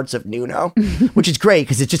up parts of Nuno, which is great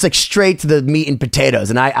because it's just like straight to the meat and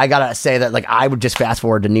potatoes. And I gotta say that, like, I would just fast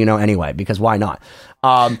forward to Nuno anyway, because why not?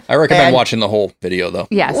 I recommend watching the whole video though.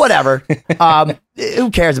 Yes. Whatever.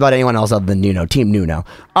 Who cares about anyone else other than Nuno? Team Nuno.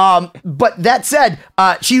 But that said,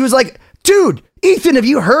 she was like, dude, Ethan, have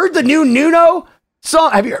you heard the new Nuno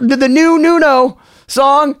song? Have you heard the new Nuno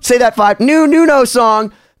song? Say that 5. New Nuno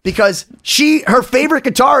song, because her favorite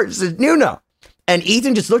guitarist is Nuno. And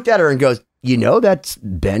Ethan just looked at her and goes, you know, that's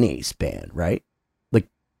Benny's band, right? Like,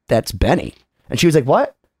 that's Benny. And she was like,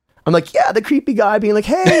 what? I'm like, yeah, the creepy guy being like,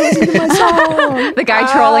 hey, listen to my song. The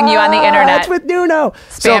guy trolling you on the internet. That's with Nuno.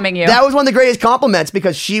 Spamming you. That was one of the greatest compliments,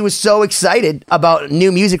 because she was so excited about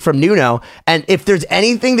new music from Nuno. And if there's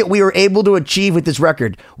anything that we were able to achieve with this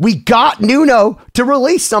record, we got Nuno to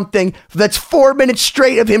release something that's 4 minutes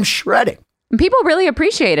straight of him shredding. People really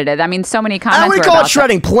appreciated it. I mean, so many comments. I would call it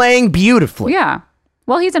shredding, playing beautifully. Yeah.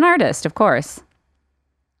 Well, he's an artist, of course.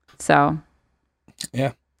 So.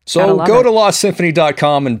 Yeah. So go to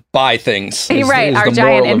lostsymphony.com and buy things. Right, our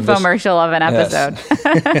giant infomercial of an episode.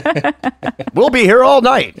 Yes. We'll be here all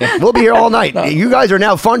night. You guys are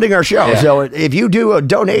now funding our show. Yeah. So if you do a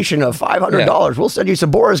donation of $500, we'll send you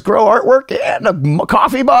some Boris Grow artwork and a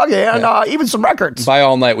coffee mug and even some records. By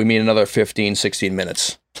all night, we mean another 15, 16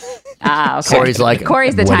 minutes. Okay.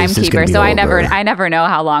 Corey's the timekeeper, so I never know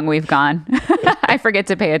how long we've gone. I forget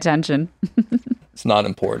to pay attention. It's not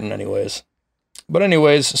important anyways. But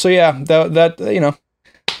anyways, so yeah, that you know,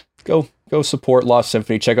 go support Lost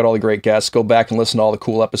Symphony. Check out all the great guests. Go back and listen to all the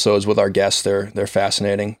cool episodes with our guests. They're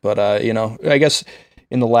fascinating. But you know, I guess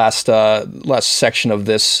in the last section of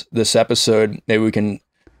this episode, maybe we can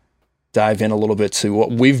dive in a little bit to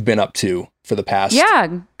what we've been up to for the past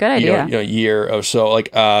good idea. Year or so.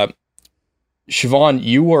 Like Siobhan,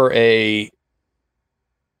 you were a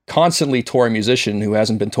constantly touring musician who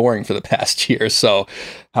hasn't been touring for the past year. So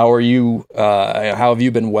how are you, how have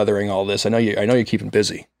you been weathering all this? I know you're keeping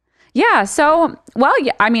busy. Yeah. So, well,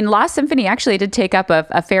 I mean, Lost Symphony actually did take up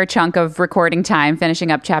a fair chunk of recording time,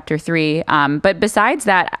 finishing up chapter 3. But besides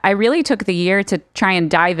that, I really took the year to try and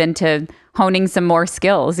dive into honing some more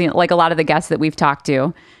skills, like a lot of the guests that we've talked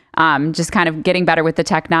to. Just kind of getting better with the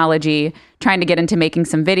technology, trying to get into making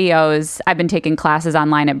some videos. I've been taking classes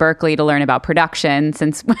online at Berkeley to learn about production,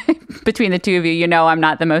 since between the two of you, I'm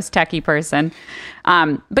not the most techie person.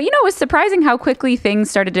 But, it was surprising how quickly things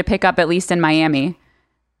started to pick up, at least in Miami.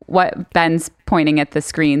 What Ben's pointing at the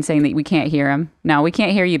screen saying that we can't hear him. No, we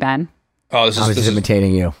can't hear you, Ben. Oh, I was just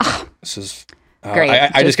imitating you. This is great.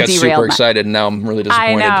 I just got super excited, and now I'm really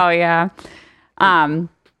disappointed. I know, yeah.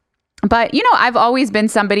 But I've always been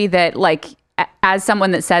somebody that, like, as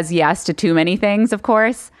someone that says yes to too many things, of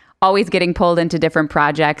course, always getting pulled into different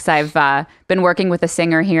projects. I've been working with a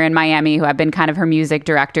singer here in Miami who I've been kind of her music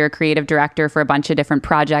director, creative director for a bunch of different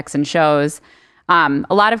projects and shows. A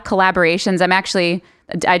lot of collaborations.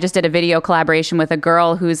 I just did a video collaboration with a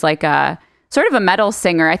girl who's like a sort of a metal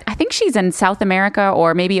singer. I think she's in South America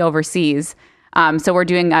or maybe overseas. So we're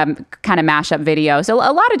doing a kind of mashup video. So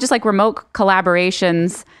a lot of just like remote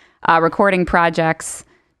collaborations, recording projects,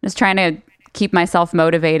 just trying to keep myself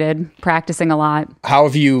motivated, practicing a lot. How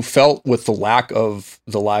have you felt with the lack of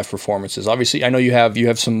the live performances? Obviously, I know you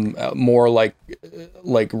have some more like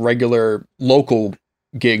regular local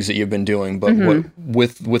gigs that you've been doing, but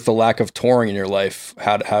with the lack of touring in your life,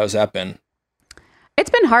 how has that been? It's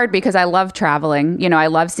been hard because I love traveling. I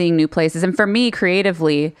love seeing new places. And for me,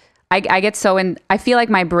 creatively, I get I feel like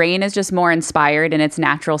my brain is just more inspired in its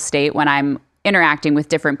natural state when I'm interacting with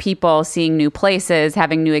different people, seeing new places,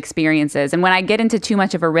 having new experiences. And when I get into too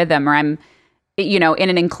much of a rhythm, or I'm, in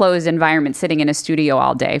an enclosed environment, sitting in a studio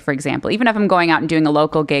all day, for example, even if I'm going out and doing a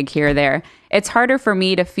local gig here or there, it's harder for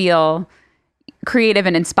me to feel creative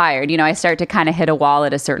and inspired. I start to kind of hit a wall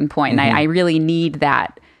at a certain point, and I really need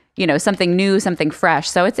that, something new, something fresh.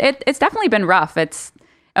 So it's definitely been rough. It's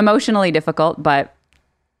emotionally difficult, but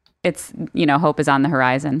it's, hope is on the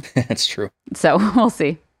horizon. That's true. So we'll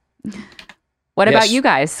see. What about you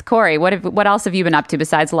guys? Corey, what else have you been up to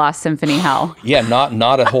besides Lost Symphony Hell? Yeah,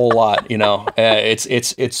 not a whole lot,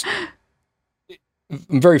 it's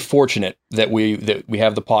I'm very fortunate that we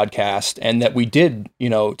have the podcast, and that we did,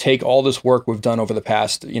 take all this work we've done over the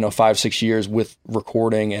past, 5-6 years with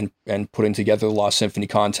recording and putting together the Lost Symphony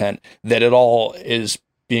content, that it all is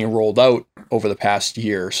being rolled out over the past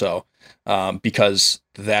year or so, because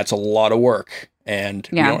that's a lot of work, and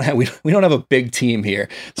we don't have a big team here.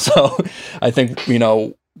 So I think,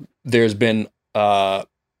 there's been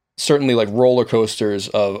certainly like roller coasters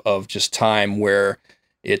of just time where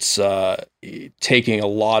it's taking a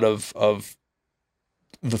lot of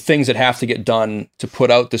the things that have to get done to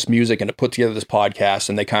put out this music and to put together this podcast,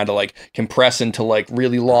 and they kind of like compress into like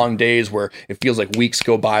really long days where it feels like weeks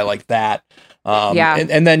go by like that. And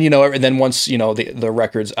then, and then once, the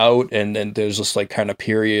record's out, and then there's this like kind of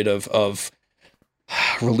period of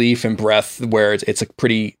relief and breath where it's a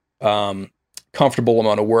pretty comfortable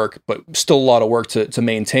amount of work, but still a lot of work to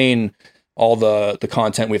maintain all the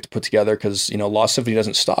content we have to put together, because Lost Symphony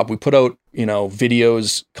doesn't stop. We put out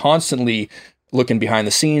videos constantly, looking behind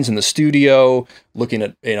the scenes in the studio, looking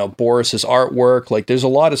at Boris's artwork. Like there's a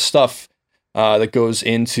lot of stuff that goes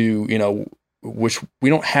into which we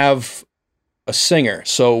don't have a singer.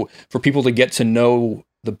 So for people to get to know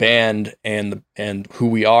the band and who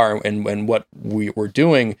we are and what we're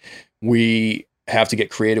doing, we have to get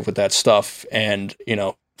creative with that stuff. And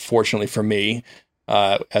fortunately for me,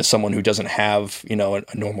 as someone who doesn't have, a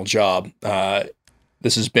normal job,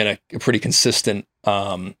 this has been a pretty consistent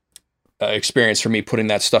experience for me, putting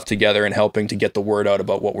that stuff together and helping to get the word out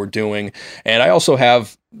about what we're doing. And I also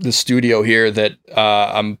have the studio here that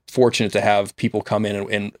I'm fortunate to have people come in,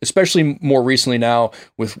 and especially more recently now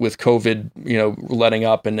with COVID, letting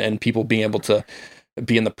up and people being able to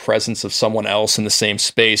be in the presence of someone else in the same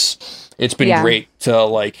space. It's been great to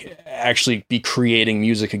like actually be creating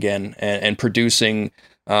music again and producing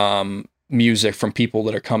music from people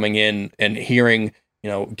that are coming in and hearing,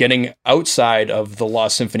 getting outside of the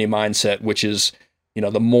Lost Symphony mindset, which is,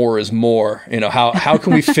 the more is more. How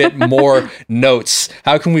can we fit more notes?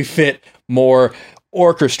 How can we fit more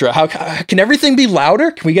orchestra? How can everything be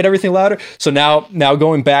louder? Can we get everything louder? So now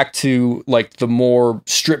going back to like the more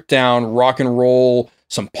stripped down rock and roll,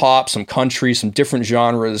 some pop, some country, some different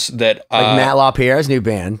genres that like Matt LaPierre's new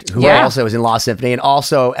band, who also was in Lost Symphony, and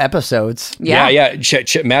also episodes. Yeah.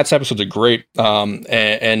 Matt's episodes are great.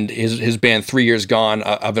 And his band 3 Years Gone,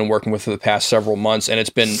 I've been working with for the past several months, and it's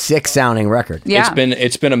been sick sounding record. Yeah.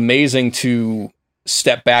 It's been amazing to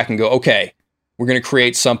step back and go, okay, we're going to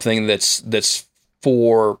create something that's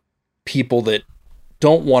for people that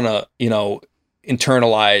don't want to,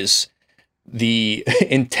 internalize the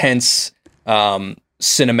intense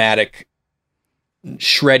cinematic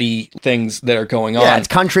shreddy things that are going on. Yeah, it's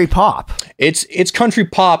country pop. It's country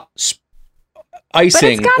pop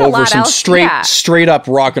icing over some straight up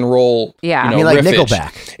rock and roll. Yeah, I mean, like riffage.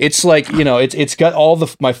 Nickelback. It's like, it's got all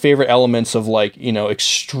my favorite elements of like,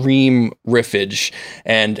 extreme riffage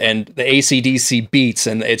and the AC/DC beats,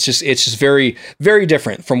 and it's just very, very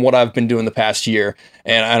different from what I've been doing the past year,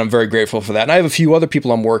 and I'm very grateful for that. And I have a few other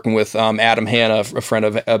people I'm working with, Adam Hanna, a friend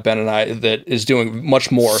of Ben and I, that is doing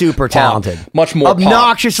much more super talented, much more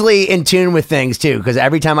obnoxiously in tune with things too. Because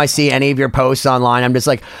every time I see any of your posts online, I'm just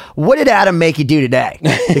like, what did Adam make you do today?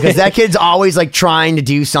 Because that kid's always like trying to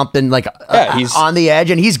do something like he's on the edge,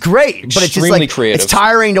 and he's great, but it's just like creative. It's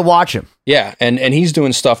tiring to watch him. Yeah, and he's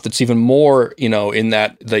doing stuff that's even more, in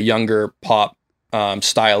that the younger pop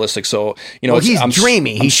stylistic. So, he's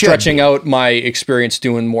dreamy. I'm stretching out my experience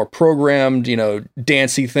doing more programmed,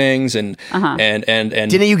 dancey things and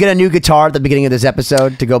didn't you get a new guitar at the beginning of this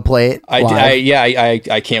episode to go play it?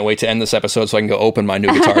 I can't wait to end this episode so I can go open my new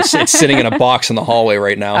guitar. It's sitting in a box in the hallway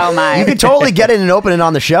right now. Oh my! You can totally get it and open it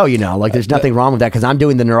on the show. Like there's nothing wrong with that, because I'm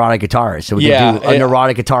doing the Neurotic Guitarist, so we can do a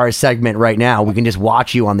Neurotic Guitarist segment right now. We can just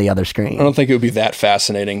watch you on the other screen. I don't think it would be that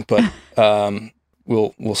fascinating, but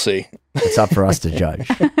we'll see. It's up for us to judge.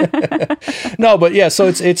 No, but yeah, so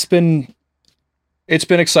it's been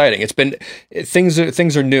exciting. Things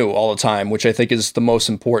are new all the time, which I think is the most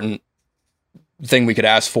important thing we could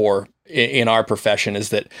ask for in our profession, is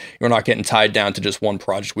that we're not getting tied down to just one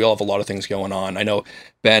project. We all have a lot of things going on. I know,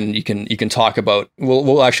 Ben, you can talk about.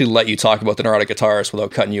 We'll actually let you talk about the Neurotic Guitarist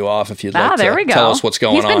without cutting you off if you'd like there we to go. tell us what's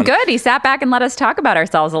going on. He's been good. He sat back and let us talk about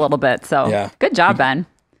ourselves a little bit. So good job, Ben.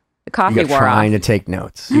 The coffee wore off. Trying to take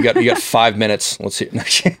notes. You got 5 minutes. Let's see.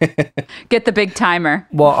 Get the big timer.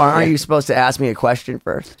 Well, aren't you supposed to ask me a question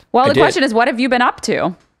first? Well, the question is, what have you been up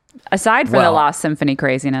to aside from the Lost Symphony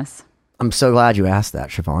craziness? I'm so glad you asked that,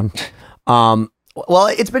 Siobhan. Well,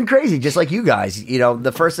 it's been crazy, just like you guys.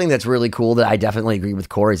 The first thing that's really cool that I definitely agree with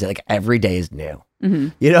Corey is that like every day is new.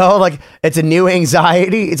 Mm-hmm. Like it's a new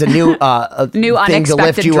anxiety. It's a new new thing unexpected to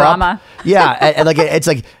lift you drama. Up. Yeah, and like it's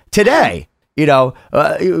like today.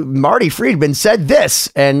 Marty Friedman said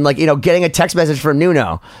this, and like, getting a text message from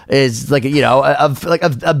Nuno is like,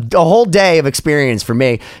 a whole day of experience for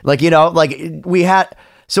me. Like,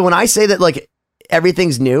 so when I say that like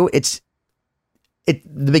everything's new, it's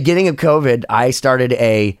the beginning of COVID. I started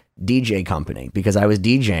a DJ company because I was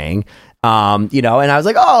DJing, and I was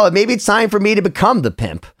like, oh, maybe it's time for me to become the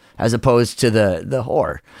pimp as opposed to the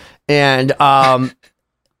whore. And,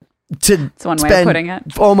 That's one way of putting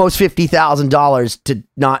it. Almost $50,000 to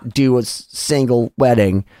not do a single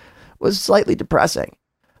wedding was slightly depressing.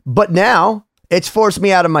 But now it's forced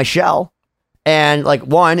me out of my shell. And like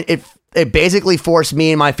it basically forced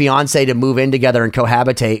me and my fiance to move in together and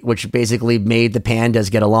cohabitate, which basically made the pandas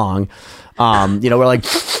get along. We're like,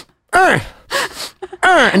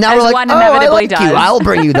 and now we're like, one inevitably does. I'll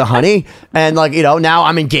bring you the honey. And like, now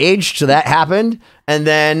I'm engaged. So that happened. And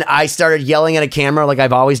then I started yelling at a camera like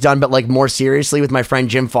I've always done, but like more seriously with my friend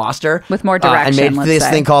Jim Foster. With more direction, and made this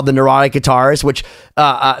thing called the Neurotic Guitarist, which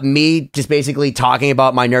me just basically talking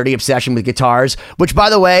about my nerdy obsession with guitars, which by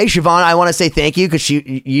the way, Siobhan, I want to say thank you because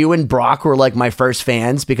you and Brock were like my first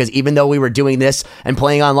fans, because even though we were doing this and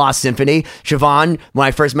playing on Lost Symphony, Siobhan, when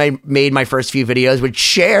I first made my first few videos, would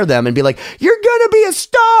share them and be like, you're going to be a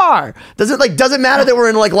star. Doesn't matter that we're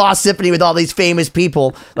in like Lost Symphony with all these famous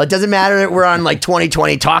people. Like, doesn't matter that we're on like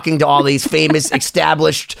 2020 talking to all these famous,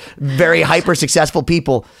 established, very hyper successful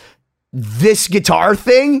people. This guitar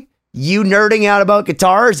thing, you nerding out about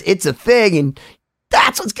guitars, it's a thing, and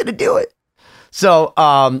that's what's going to do it. So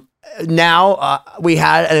now we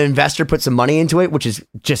had an investor put some money into it, which is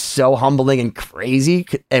just so humbling and crazy.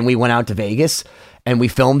 And we went out to Vegas and we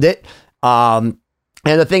filmed it. And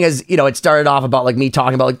the thing is, it started off about like me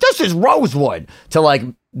talking about like, this is Rosewood, to like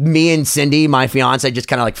me and Cindy, my fiance, just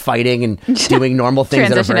kind of like fighting and doing normal things.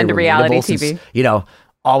 Transition that are into very reality TV. Since,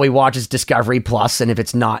 all we watch is Discovery Plus, and if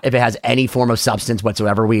it has any form of substance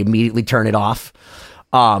whatsoever, we immediately turn it off.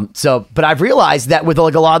 But I've realized that with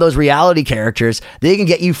like a lot of those reality characters, they can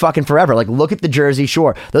get you fucking forever. Like, look at the Jersey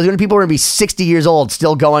Shore. Those people are gonna be 60 years old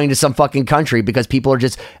still going to some fucking country because people are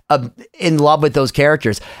just in love with those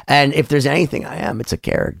characters. And if there's anything I am, it's a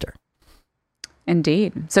character.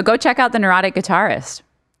 Indeed. So go check out the Neurotic Guitarist.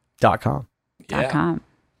 .com.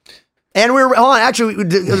 And hold on, actually,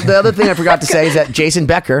 the other thing I forgot to say is that Jason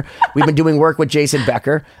Becker, we've been doing work with Jason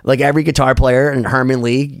Becker, like every guitar player, and Herman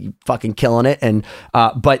Lee, fucking killing it. And,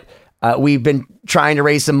 but We've been trying to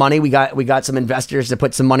raise some money. We got some investors to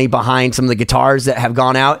put some money behind some of the guitars that have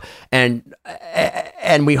gone out, and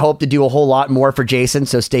we hope to do a whole lot more for Jason.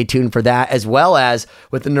 So stay tuned for that, as well as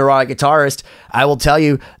with the Neurotic Guitarist. I will tell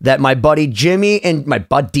you that my buddy Jimmy and my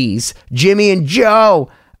buddies Jimmy and Joe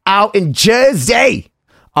out in Jersey.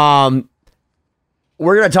 We're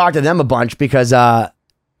gonna talk to them a bunch because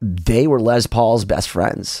they were Les Paul's best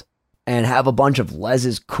friends and have a bunch of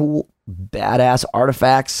Les's cool, badass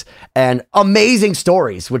artifacts and amazing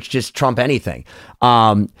stories, which just trump anything.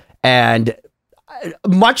 And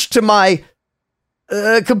much to my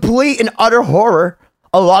complete and utter horror,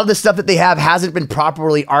 a lot of the stuff that they have hasn't been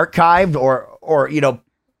properly archived or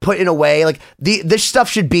put in a way. Like this stuff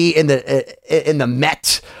should be in the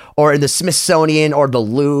Met or in the Smithsonian or the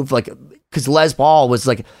Louvre, like. Because Les Paul was,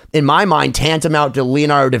 like, in my mind, tantamount to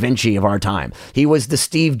Leonardo da Vinci of our time. He was the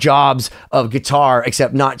Steve Jobs of guitar,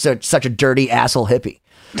 except not such a dirty asshole hippie,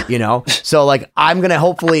 So, like, I'm going to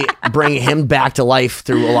hopefully bring him back to life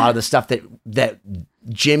through a lot of the stuff that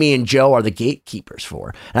Jimmy and Joe are the gatekeepers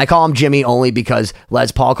for. And I call him Jimmy only because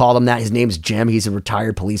Les Paul called him that. His name's Jim. He's a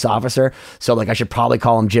retired police officer. So, like, I should probably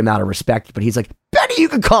call him Jim out of respect. But he's like, Benny, you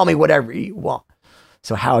can call me whatever you want.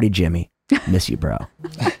 So, howdy, Jimmy. Miss you, bro.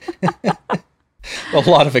 A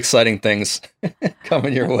lot of exciting things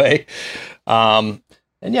coming your way. And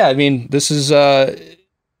yeah, I mean, this is,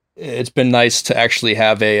 it's been nice to actually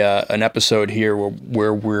have an episode here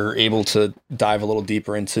where we're able to dive a little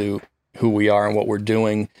deeper into who we are and what we're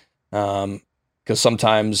doing. Because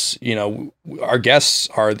sometimes, our guests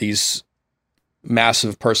are these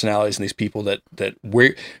massive personalities and these people that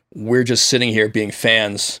we're just sitting here being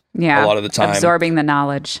fans a lot of the time, absorbing the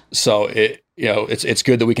knowledge. So it's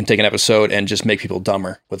good that we can take an episode and just make people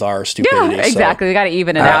dumber with our stupidity. Yeah, exactly. We got to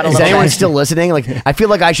even it out a little bit. Is anyone still listening? Like, I feel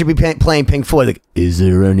like I should be playing Pink Floyd. Like, is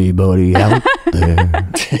there anybody out there? I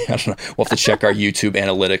don't know. We'll have to check our YouTube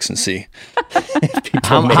analytics and see.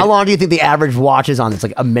 How long do you think the average watch is on? It's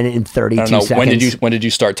like a minute and 32 seconds. When did you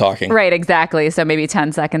start talking? Right, exactly. So maybe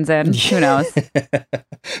 10 seconds in. Who knows?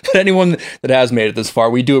 But anyone that has made it this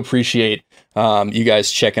far, we do appreciate you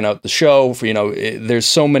guys checking out the show. There's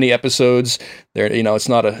so many episodes there. It's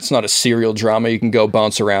not a serial drama. You can go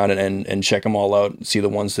bounce around and check them all out and see the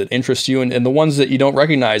ones that interest you and the ones that you don't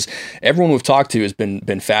recognize. Everyone we've talked to has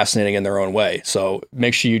been fascinating in their own way. So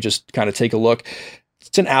make sure you just kind of take a look.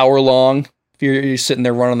 It's an hour long. If you're sitting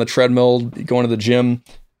there running on the treadmill, going to the gym,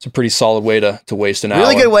 it's a pretty solid way to waste an hour.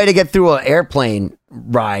 Really good way to get through an airplane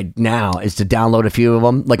ride now is to download a few of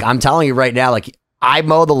them. Like, I'm telling you right now, like, I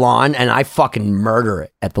mow the lawn and I fucking murder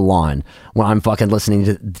it at the lawn when I'm fucking listening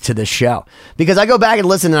to this show, because I go back and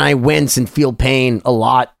listen and I wince and feel pain a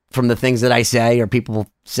lot from the things that I say, or people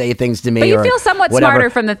say things to me. But you feel somewhat whatever. smarter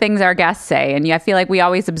from the things our guests say. And I feel like we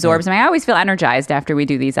always absorb something. I always feel energized after we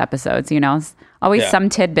do these episodes, It's always some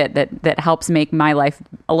tidbit that helps make my life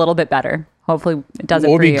a little bit better. Hopefully it does it for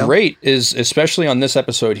you. What would be great is, especially on this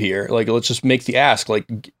episode here, like, let's just make the ask,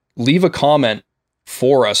 like, leave a comment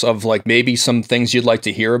for us of, like, maybe some things you'd like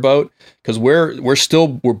to hear about, because we're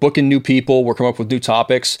booking new people, we're coming up with new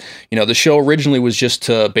topics. The show originally was just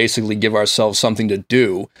to basically give ourselves something to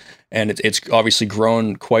do, and it's obviously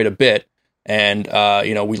grown quite a bit. And,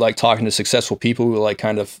 we like talking to successful people. We like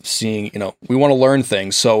kind of seeing, we want to learn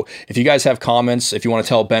things. So if you guys have comments, if you want to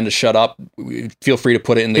tell Ben to shut up, feel free to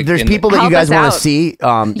put it in the... If there's people that you guys want to see,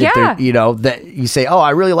 that you say, oh, I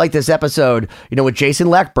really like this episode, with Jason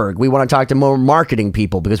Leckberg, we want to talk to more marketing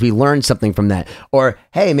people because we learned something from that. Or,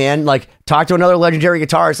 hey, man, like, talk to another legendary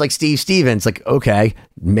guitarist like Steve Stevens. Like, okay,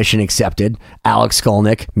 mission accepted. Alex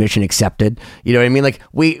Skolnick, mission accepted. You know what I mean? Like,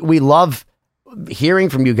 we love hearing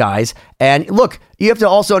from you guys. And look, you have to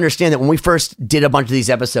also understand that when we first did a bunch of these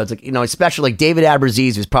episodes, like, especially like David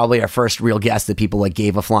Abraziz was probably our first real guest that people like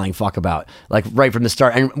gave a flying fuck about, like, right from the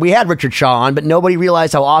start. And we had Richard Shaw on, but nobody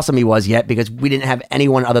realized how awesome he was yet, because we didn't have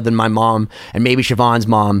anyone other than my mom and maybe Siobhan's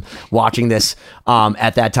mom watching this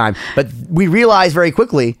at that time. But we realized very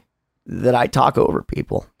quickly that I talk over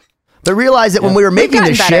people. But realized that when we were making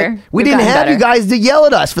this shit, we didn't have you guys to yell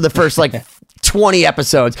at us for the first, like, 20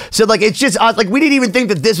 episodes. So, like, it's just like, we didn't even think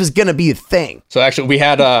that this was gonna be a thing. So actually, we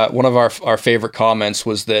had one of our favorite comments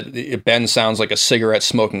was that Ben sounds like a cigarette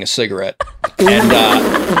smoking a cigarette. And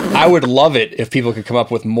I would love it if people could come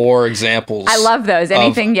up with more examples. I love those.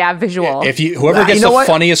 Anything visual. If whoever gets the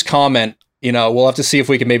funniest comment, we'll have to see if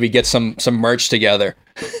we can maybe get some merch together.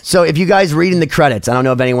 So if you guys read in the credits, I don't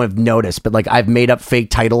know if anyone have noticed, but like I've made up fake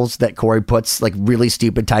titles that Corey puts, like really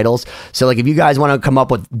stupid titles. So like if you guys want to come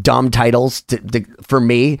up with dumb titles for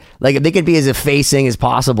me, like if they could be as effacing as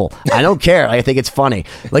possible, I don't care. I think it's funny.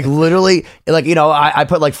 Like literally, like, you know, I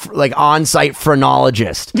put like on-site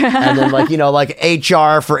phrenologist and then like, you know, like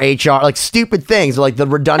HR for HR, like stupid things, like the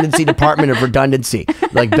redundancy department of redundancy,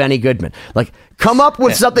 like Benny Goodman. Like come up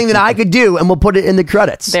with something that I could do and we'll put it in the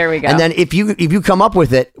credits. There we go. And then if you come up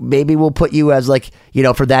with it, maybe we'll put you as like, you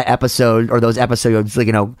know, for that episode or those episodes, like,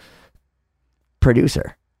 you know,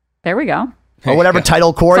 producer. There we go. Or whatever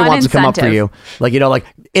title Corey wants to come up for incentive. you. Like, you know, like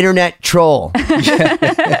internet troll. But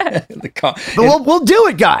we'll do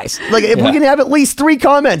it, guys. Like if we can have at least 3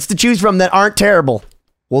 comments to choose from that aren't terrible,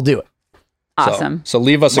 we'll do it. Awesome. So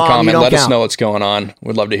leave us a Mom, comment. Let us count. know what's going on.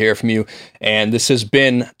 We'd love to hear from you. And this has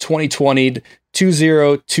been 2020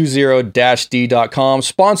 2020-d.com,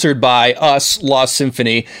 sponsored by us, Lost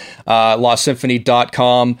Symphony,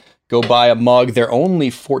 lostsymphony.com. Go buy a mug. They're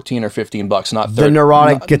only $14 or $15, not 30.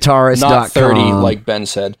 TheNeuroticGuitarist.com. Not 30, like Ben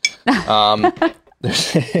said. And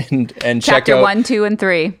check Chapter out 1, 2, and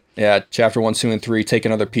 3. Yeah, chapter 1, 2, and 3. Take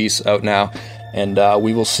another piece out now. And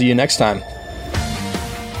we will see you next time.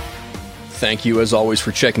 Thank you, as always,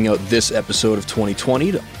 for checking out this episode of 2020.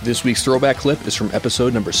 This week's throwback clip is from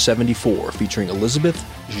episode number 74, featuring Elizabeth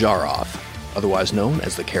Jaroff, otherwise known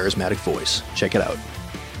as the Charismatic Voice. Check it out.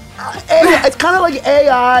 It's kind of like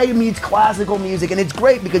AI meets classical music, and it's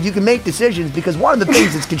great because you can make decisions. Because one of the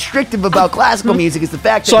things that's constrictive about classical music is the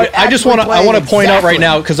fact that So I just want to point out right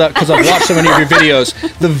now, because I've watched so many of your videos,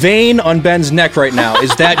 the vein on Ben's neck right now,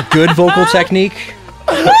 is that good vocal technique?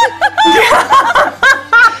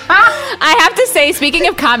 I have to say, speaking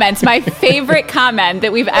of comments, my favorite comment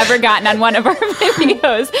that we've ever gotten on one of our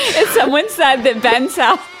videos is someone said that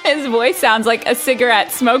his voice sounds like a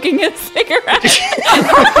cigarette smoking a cigarette.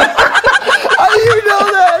 How do you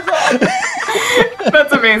know that?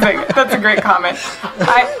 That's amazing. That's a great comment.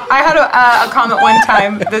 I had a comment one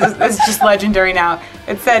time. This is just legendary now.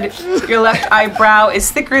 It said, "Your left eyebrow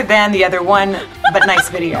is thicker than the other one, but nice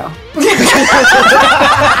video."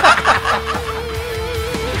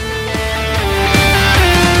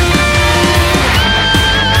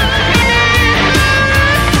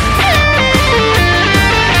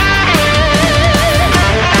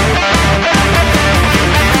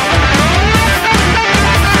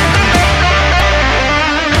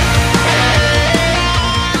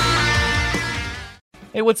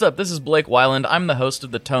 Hey, what's up? This is Blake Weiland. I'm the host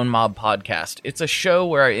of the Tone Mob Podcast. It's a show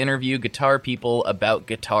where I interview guitar people about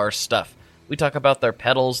guitar stuff. We talk about their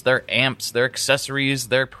pedals, their amps, their accessories,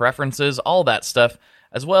 their preferences, all that stuff,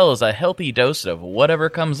 as well as a healthy dose of whatever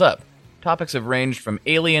comes up. Topics have ranged from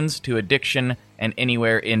aliens to addiction and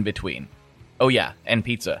anywhere in between. Oh yeah, and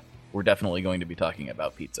pizza. We're definitely going to be talking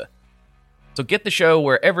about pizza. So get the show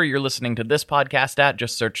wherever you're listening to this podcast at.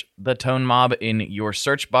 Just search The Tone Mob in your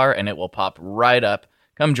search bar and it will pop right up.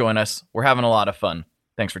 Come join us. We're having a lot of fun.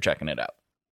 Thanks for checking it out.